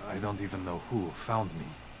 I don't even know who, found me,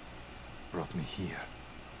 brought me here.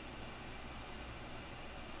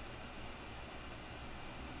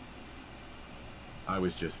 I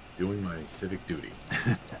was just doing my civic duty.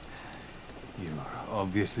 You're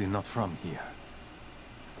obviously not from here.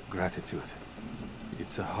 Gratitude.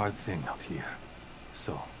 It's a hard thing out here.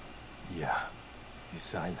 So, yeah,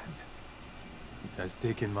 this island. It has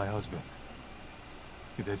taken my husband.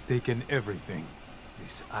 It has taken everything.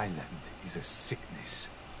 This island is a sickness.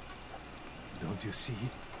 Don't you see?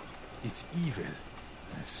 It's evil.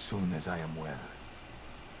 As soon as I am well,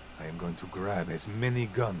 I am going to grab as many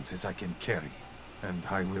guns as I can carry, and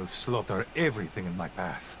I will slaughter everything in my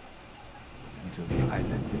path. Until the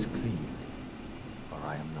island is clean, or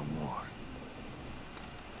I am no more.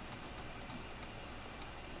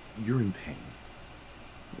 You're in pain.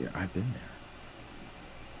 Yeah, I've been there.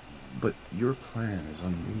 But your plan is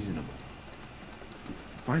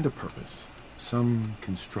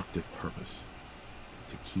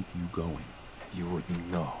to keep you going. You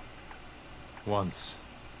wouldn't know. Once,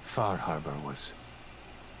 Far Harbor was,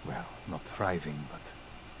 well, not thriving,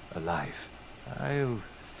 but alive. I'll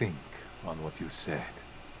think on what you said.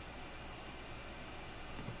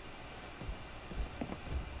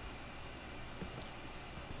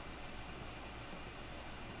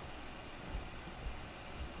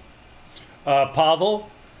 Pavel,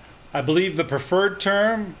 I believe the preferred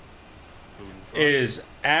term is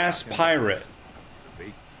ass pirate.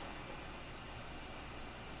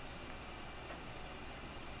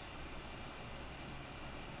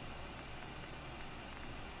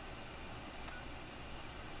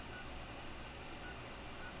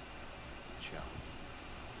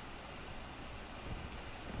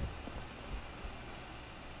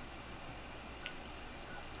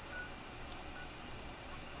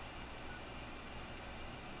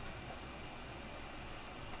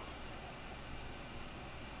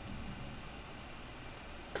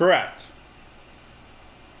 Correct.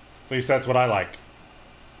 At least that's what I like.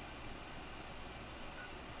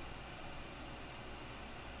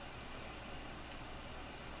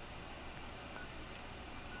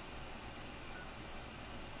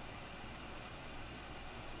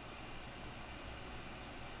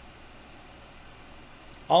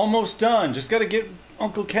 Almost done. Just gotta get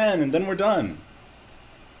Uncle Ken and then we're done.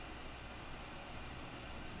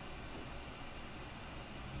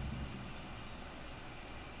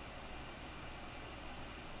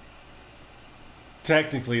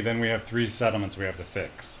 Technically, then we have 3 settlements we have to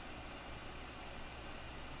fix.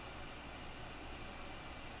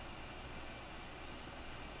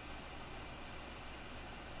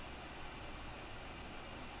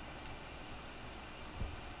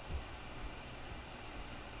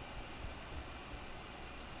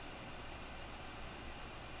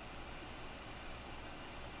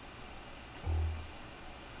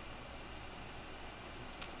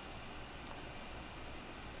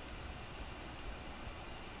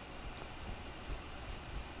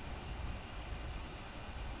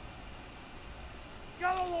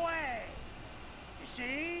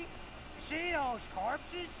 See those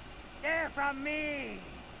corpses? They're from me.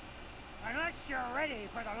 Unless you're ready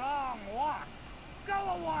for the long walk, go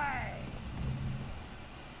away!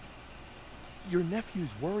 Your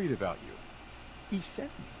nephew's worried about you. He sent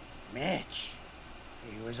me. Mitch.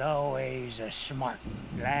 He was always a smart.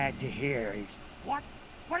 Glad to hear he's... What?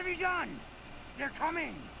 What have you done? They're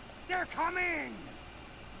coming! They're coming!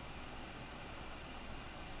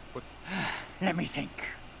 What? Let me think.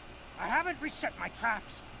 I haven't reset my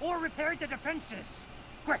traps or repaired the defenses.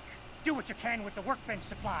 Quick, do what you can with the workbench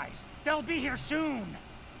supplies. They'll be here soon.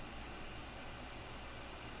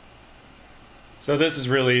 So this is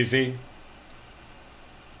real easy.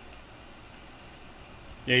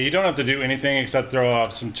 Yeah, you don't have to do anything except throw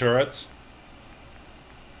up some turrets.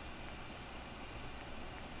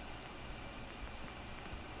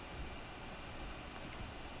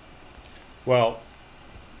 Well,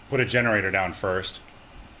 put a generator down first.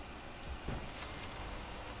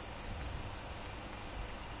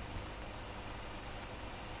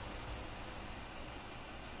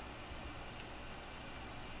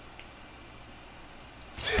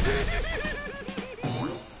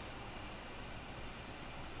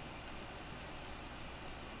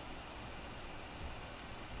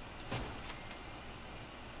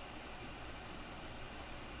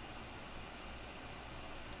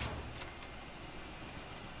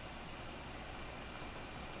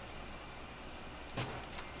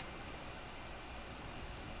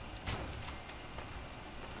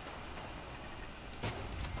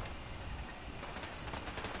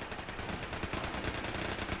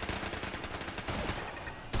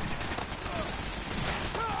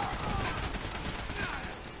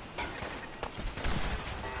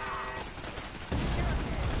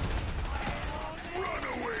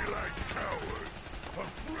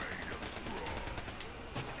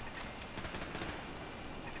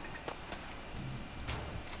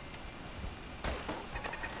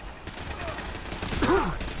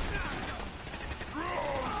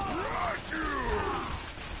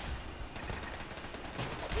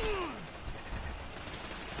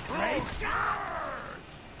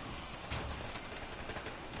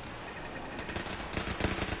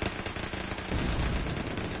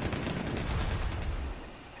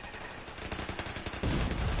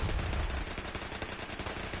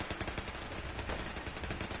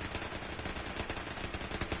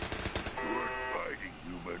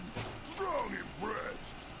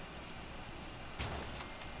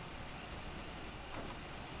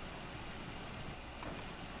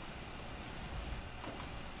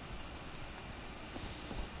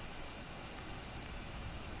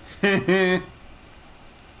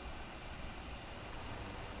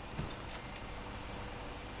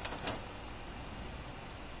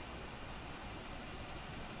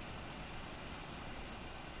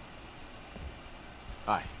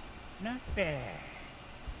 Hi. Not bad.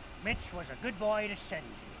 Mitch was a good boy to send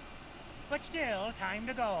you. But still, time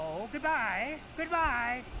to go. Goodbye.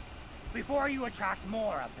 Goodbye. Before you attract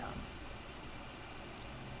more of them.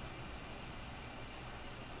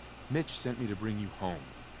 Mitch sent me to bring you home.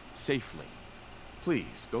 Safely.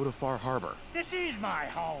 Please, go to Far Harbor. This is my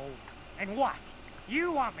home. And what?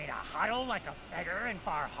 You want me to huddle like a beggar in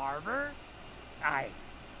Far Harbor? I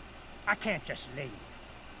can't just leave.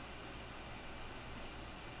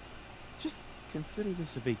 Just consider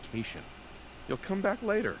this a vacation. You'll come back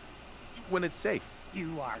later, when it's safe.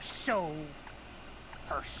 You are so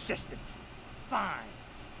persistent. Fine.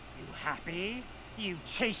 You happy? You've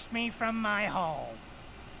chased me from my home.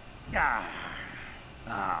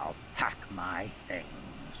 I'll pack my things.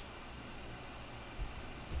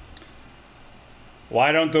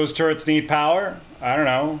 Why don't those turrets need power? I don't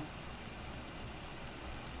know.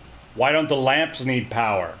 Why don't the lamps need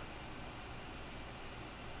power?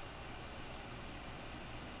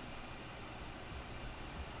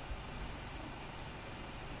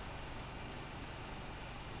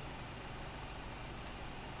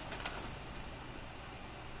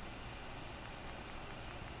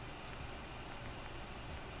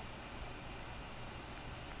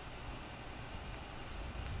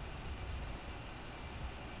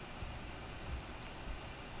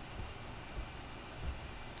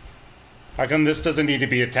 How come this doesn't need to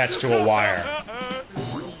be attached to a wire?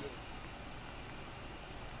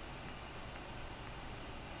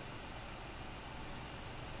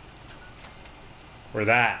 Or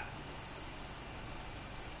that.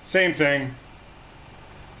 Same thing.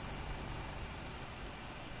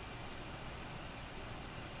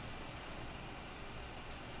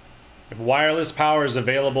 If wireless power is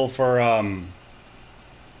available for,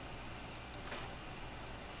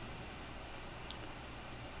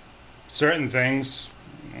 certain things,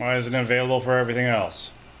 why isn't it available for everything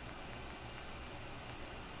else?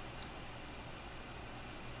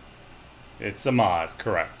 It's a mod,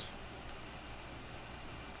 correct.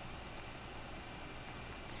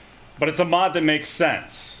 But it's a mod that makes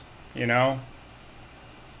sense, you know?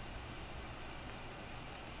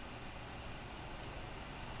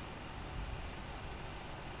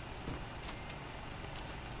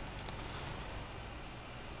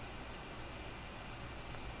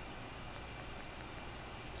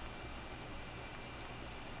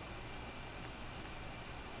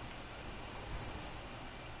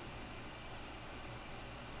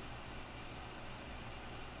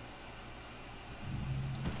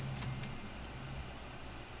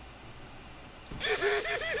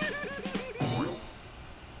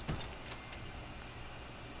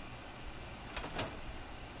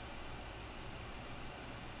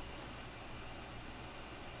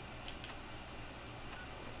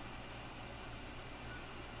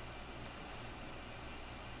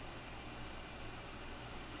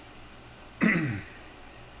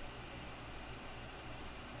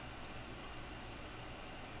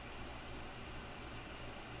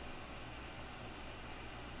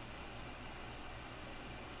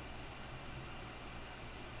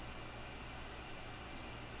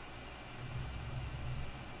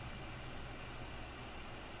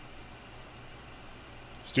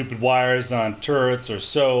 Stupid wires on turrets are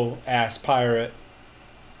so ass pirate.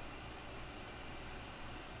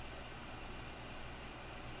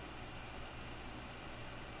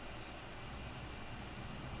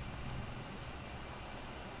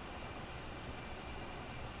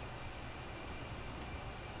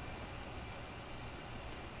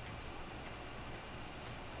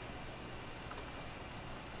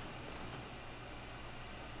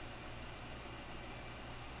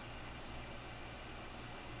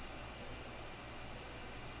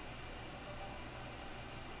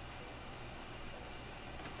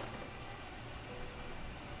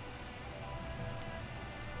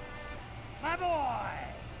 My boy!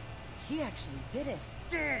 He actually did it.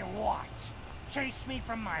 Did what? Chased me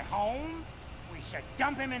from my home? We should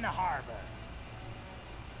dump him in the harbor.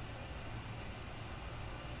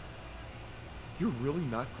 You're really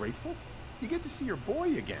not grateful? You get to see your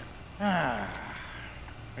boy again.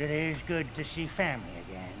 It is good to see family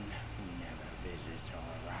again, who never visits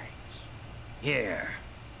or writes. Here.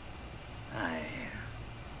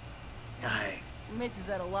 Mitch is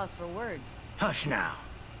at a loss for words. Hush now.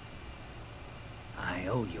 I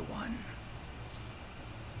owe you one.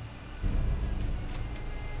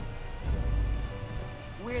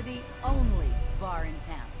 We're the only bar in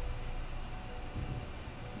town.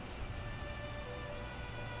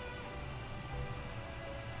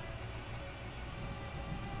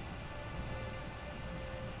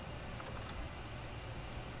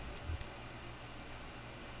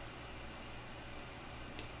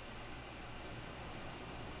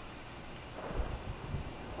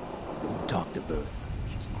 Bertha.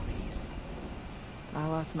 She's crazy. I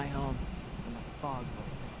lost my home in a fog hole.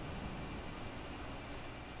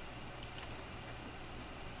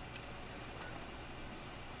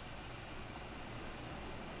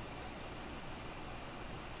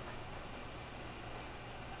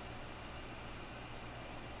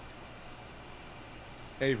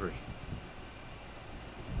 Avery.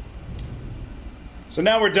 So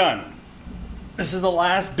now we're done. This is the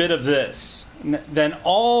last bit of this. Then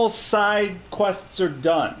all side quests are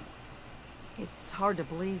done. It's hard to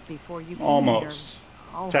believe before you came Almost. here,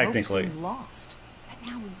 all Technically. hope seemed lost.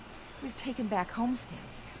 But now we've taken back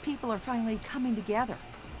homesteads. People are finally coming together.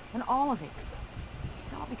 And all of it.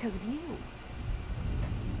 It's all because of you.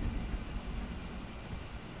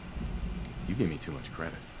 You give me too much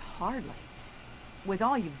credit. Hardly. With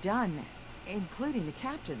all you've done, including the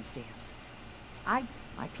captain's dance,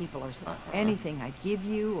 my people are anything I'd give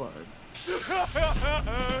you or...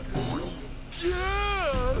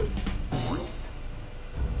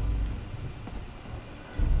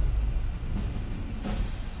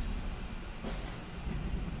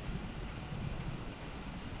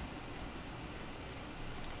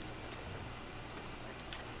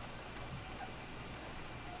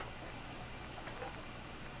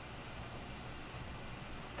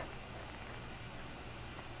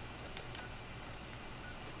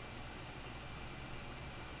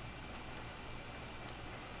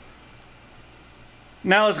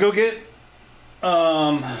 Now let's go get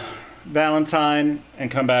Valentine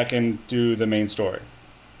and come back and do the main story.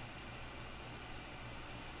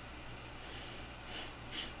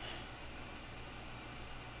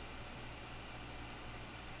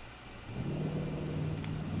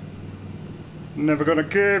 Never gonna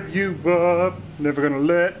give you up, never gonna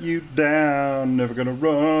let you down, never gonna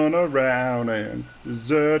run around and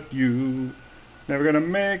desert you, never gonna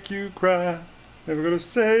make you cry, never gonna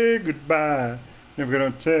say goodbye, never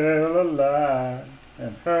gonna tell a lie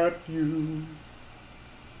and hurt you.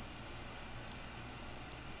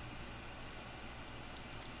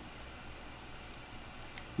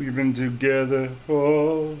 We've been together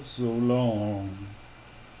for so long.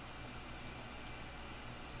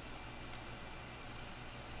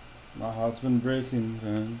 My heart's been breaking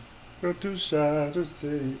and you're too shy to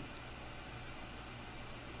say.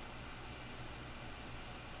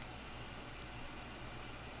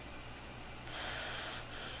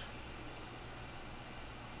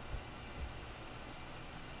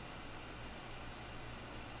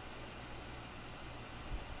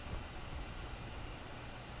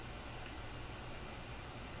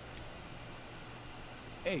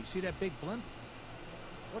 Hey, see that big blimp?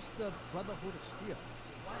 What's the Brotherhood of Steel?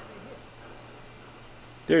 Why are they here?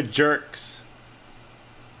 They're jerks.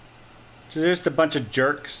 They're just a bunch of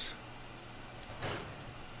jerks.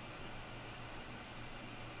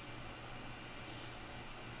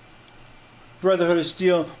 Brotherhood of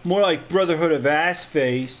Steel, more like Brotherhood of Ass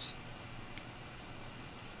Face.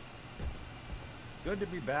 Good to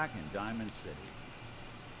be back in Diamond City.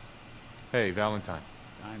 Hey, Valentine.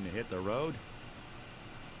 Time to hit the road?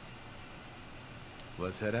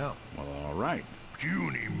 Let's head out. Well, all right.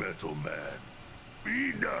 Puny metal man.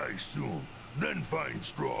 Be nice soon, then find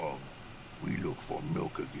strong. We look for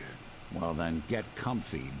milk again. Well, then get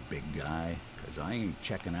comfy, big guy, 'cause I ain't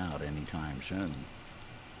checking out anytime soon.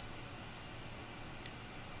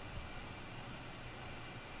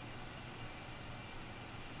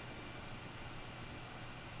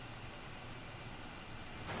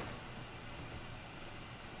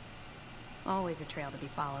 Always a trail to be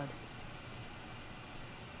followed.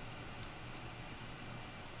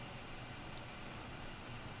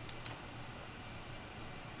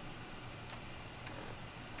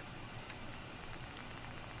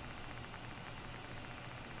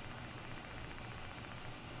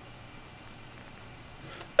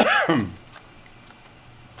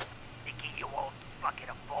 Nicky, you old bucket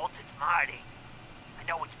of bolts, it's Marty. I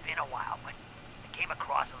know it's been a while, but I came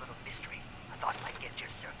across a little mystery I thought might get your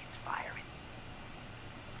circuits firing.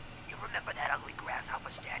 You remember that ugly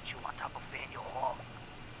grasshopper statue on top of Faneuil Hall?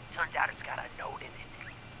 Turns out it's got a note in it.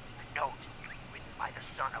 A note written by the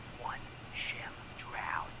son of one, Shem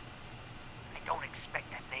Drow. I don't expect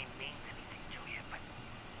that name means anything to you, but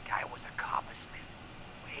the guy was a coppersmith.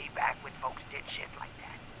 Way back when folks did shit like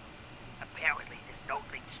that. Apparently, this note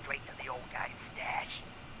leads straight to the old guy's stash.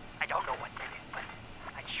 I don't know what's in it, but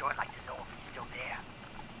I'd sure like to know if it's still there.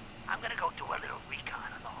 I'm gonna go do a little recon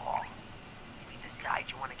on the hall. If you decide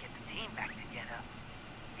you want to get the team back together,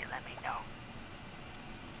 you let me know.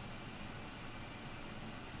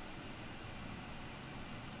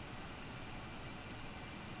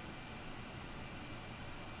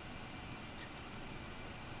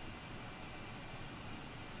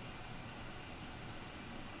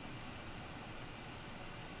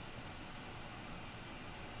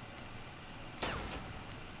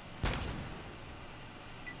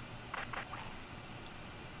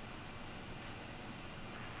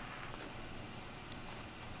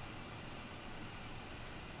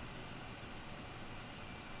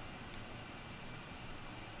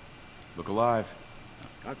 Look alive.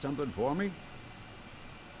 Got something for me?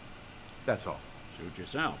 That's all. Suit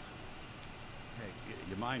yourself. Hey,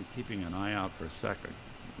 you mind keeping an eye out for a second?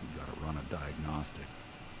 We've got to run a diagnostic.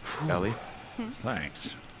 Ellie?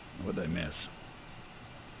 Thanks. What'd I miss?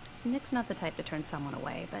 Nick's not the type to turn someone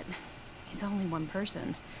away, but he's only one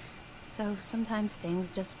person. So sometimes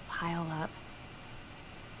things just pile up.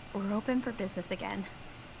 We're open for business again.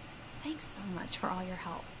 Thanks so much for all your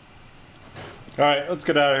help. Alright, let's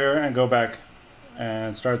get out of here and go back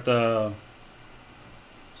and start the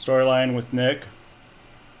storyline with Nick.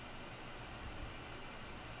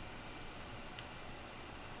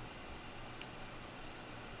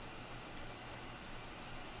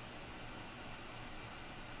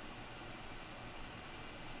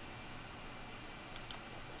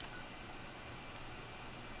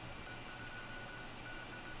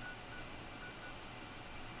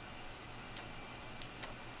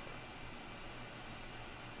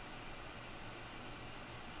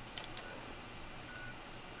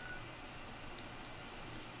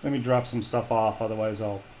 Let me drop some stuff off, otherwise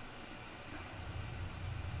I'll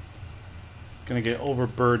gonna get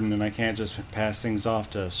overburdened and I can't just pass things off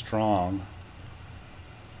to Strong.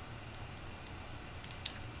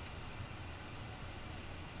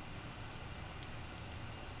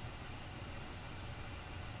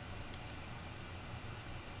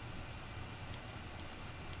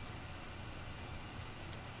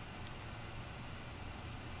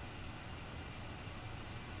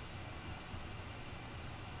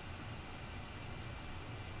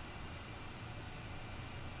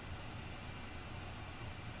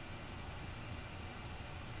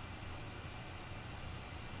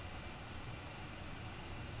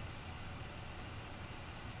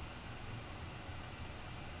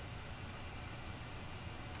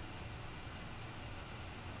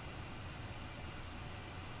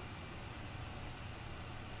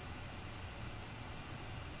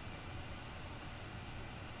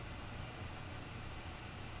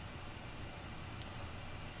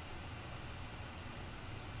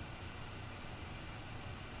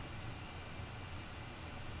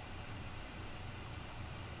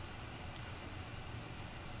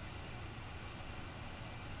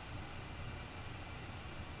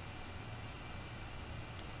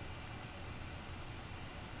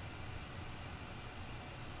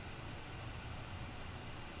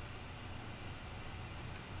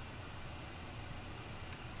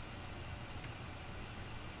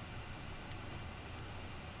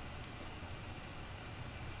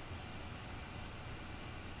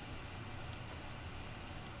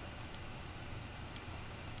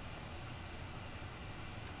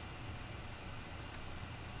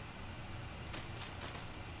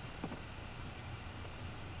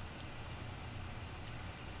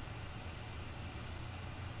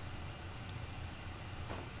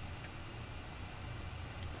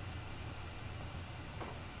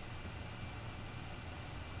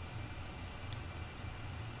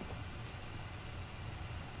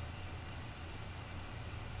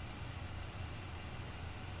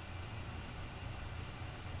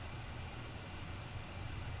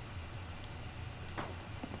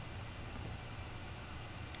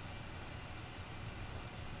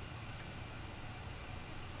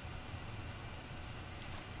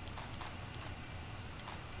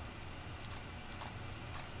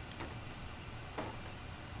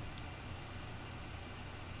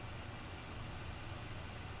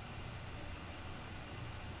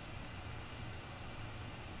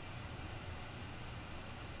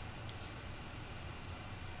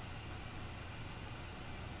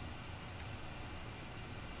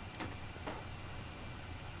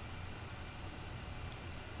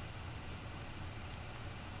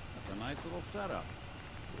 That's a nice little setup.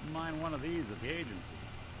 Wouldn't mind one of these at the agency.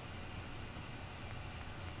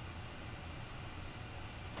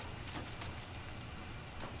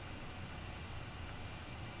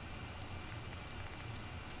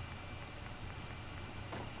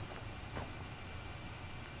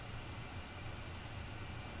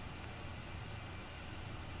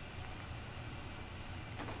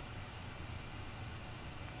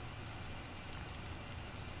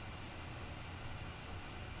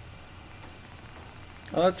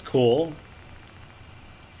 Oh, that's cool.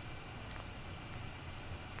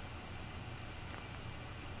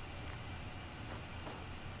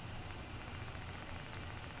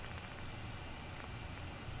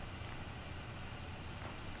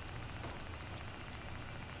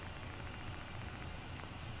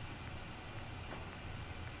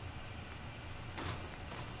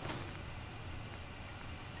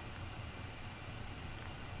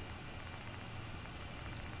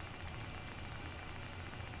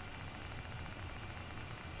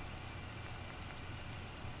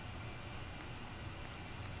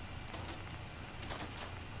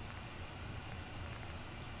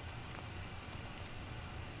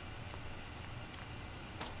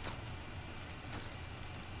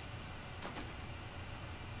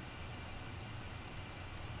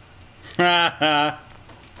 Now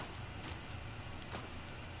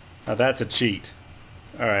that's a cheat.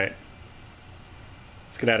 Alright.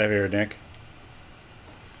 Let's get out of here, Nick.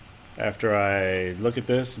 After I look at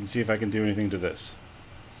this and see if I can do anything to this.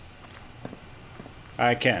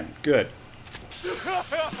 I can. Good.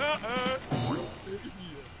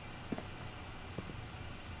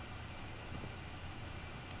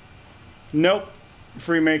 Nope.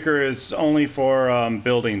 Freemaker is only for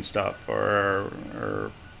building stuff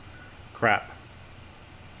or crap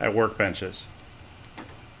at workbenches.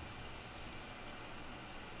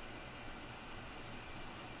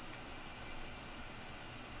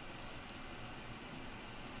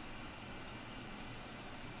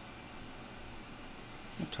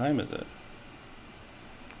 What time is it?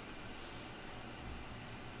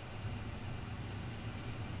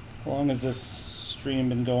 How long has this stream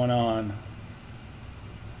been going on?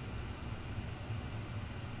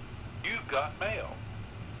 You've got mail.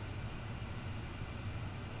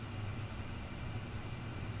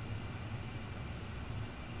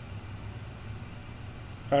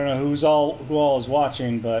 I don't know who all is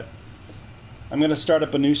watching, but I'm gonna start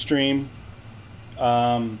up a new stream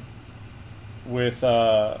with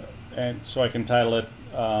and so I can title it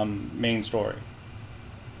main story.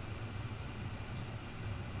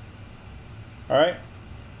 All right.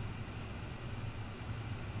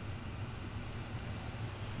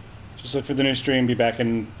 Just look for the new stream. Be back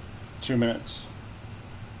in 2 minutes.